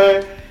 Iya.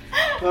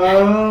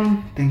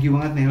 Thank you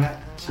banget Nela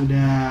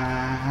sudah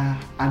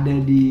ada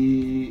di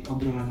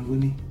obrolan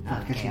gue nih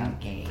podcast ini.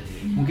 Oke.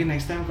 Mungkin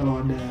next time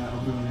kalau ada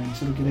obrolan yang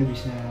seru kita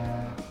bisa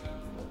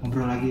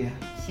ngobrol lagi ya.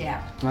 Siap.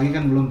 Satu lagi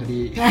kan belum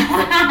tadi.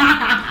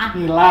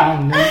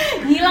 Hilang.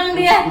 Hilang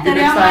dia, Mungkin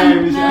cari next aman.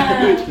 time bisa. Nah,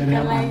 Cari sekali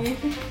aman. lagi.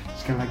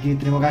 Sekali lagi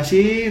terima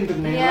kasih untuk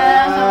Nela. Iya,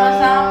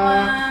 sama-sama.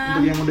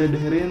 Untuk yang udah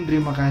dengerin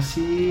terima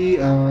kasih.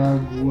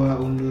 Gua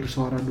undur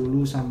suara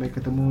dulu sampai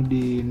ketemu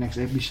di next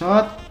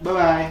episode. Bye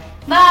bye.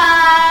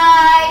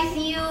 Bye,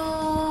 see you.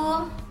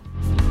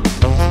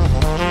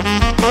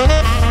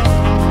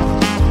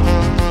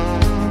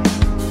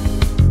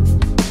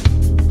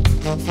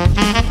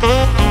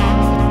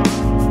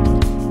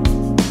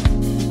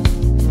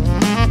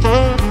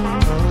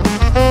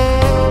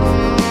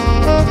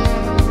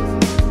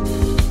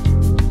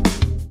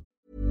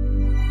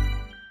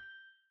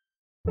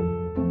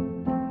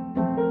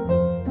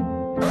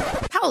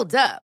 Hold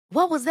up.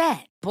 What was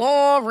that?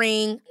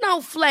 Boring.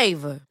 No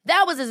flavor.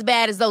 That was as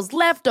bad as those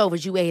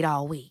leftovers you ate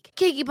all week.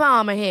 Keke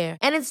Palmer here,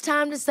 and it's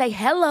time to say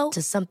hello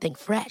to something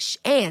fresh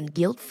and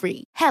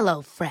guilt-free.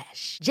 Hello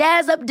Fresh.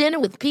 Jazz up dinner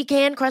with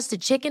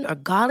pecan-crusted chicken or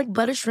garlic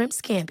butter shrimp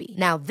scampi.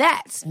 Now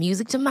that's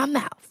music to my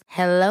mouth.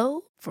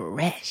 Hello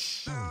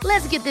Fresh.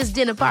 Let's get this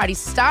dinner party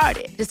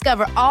started.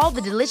 Discover all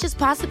the delicious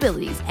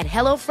possibilities at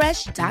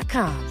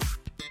hellofresh.com.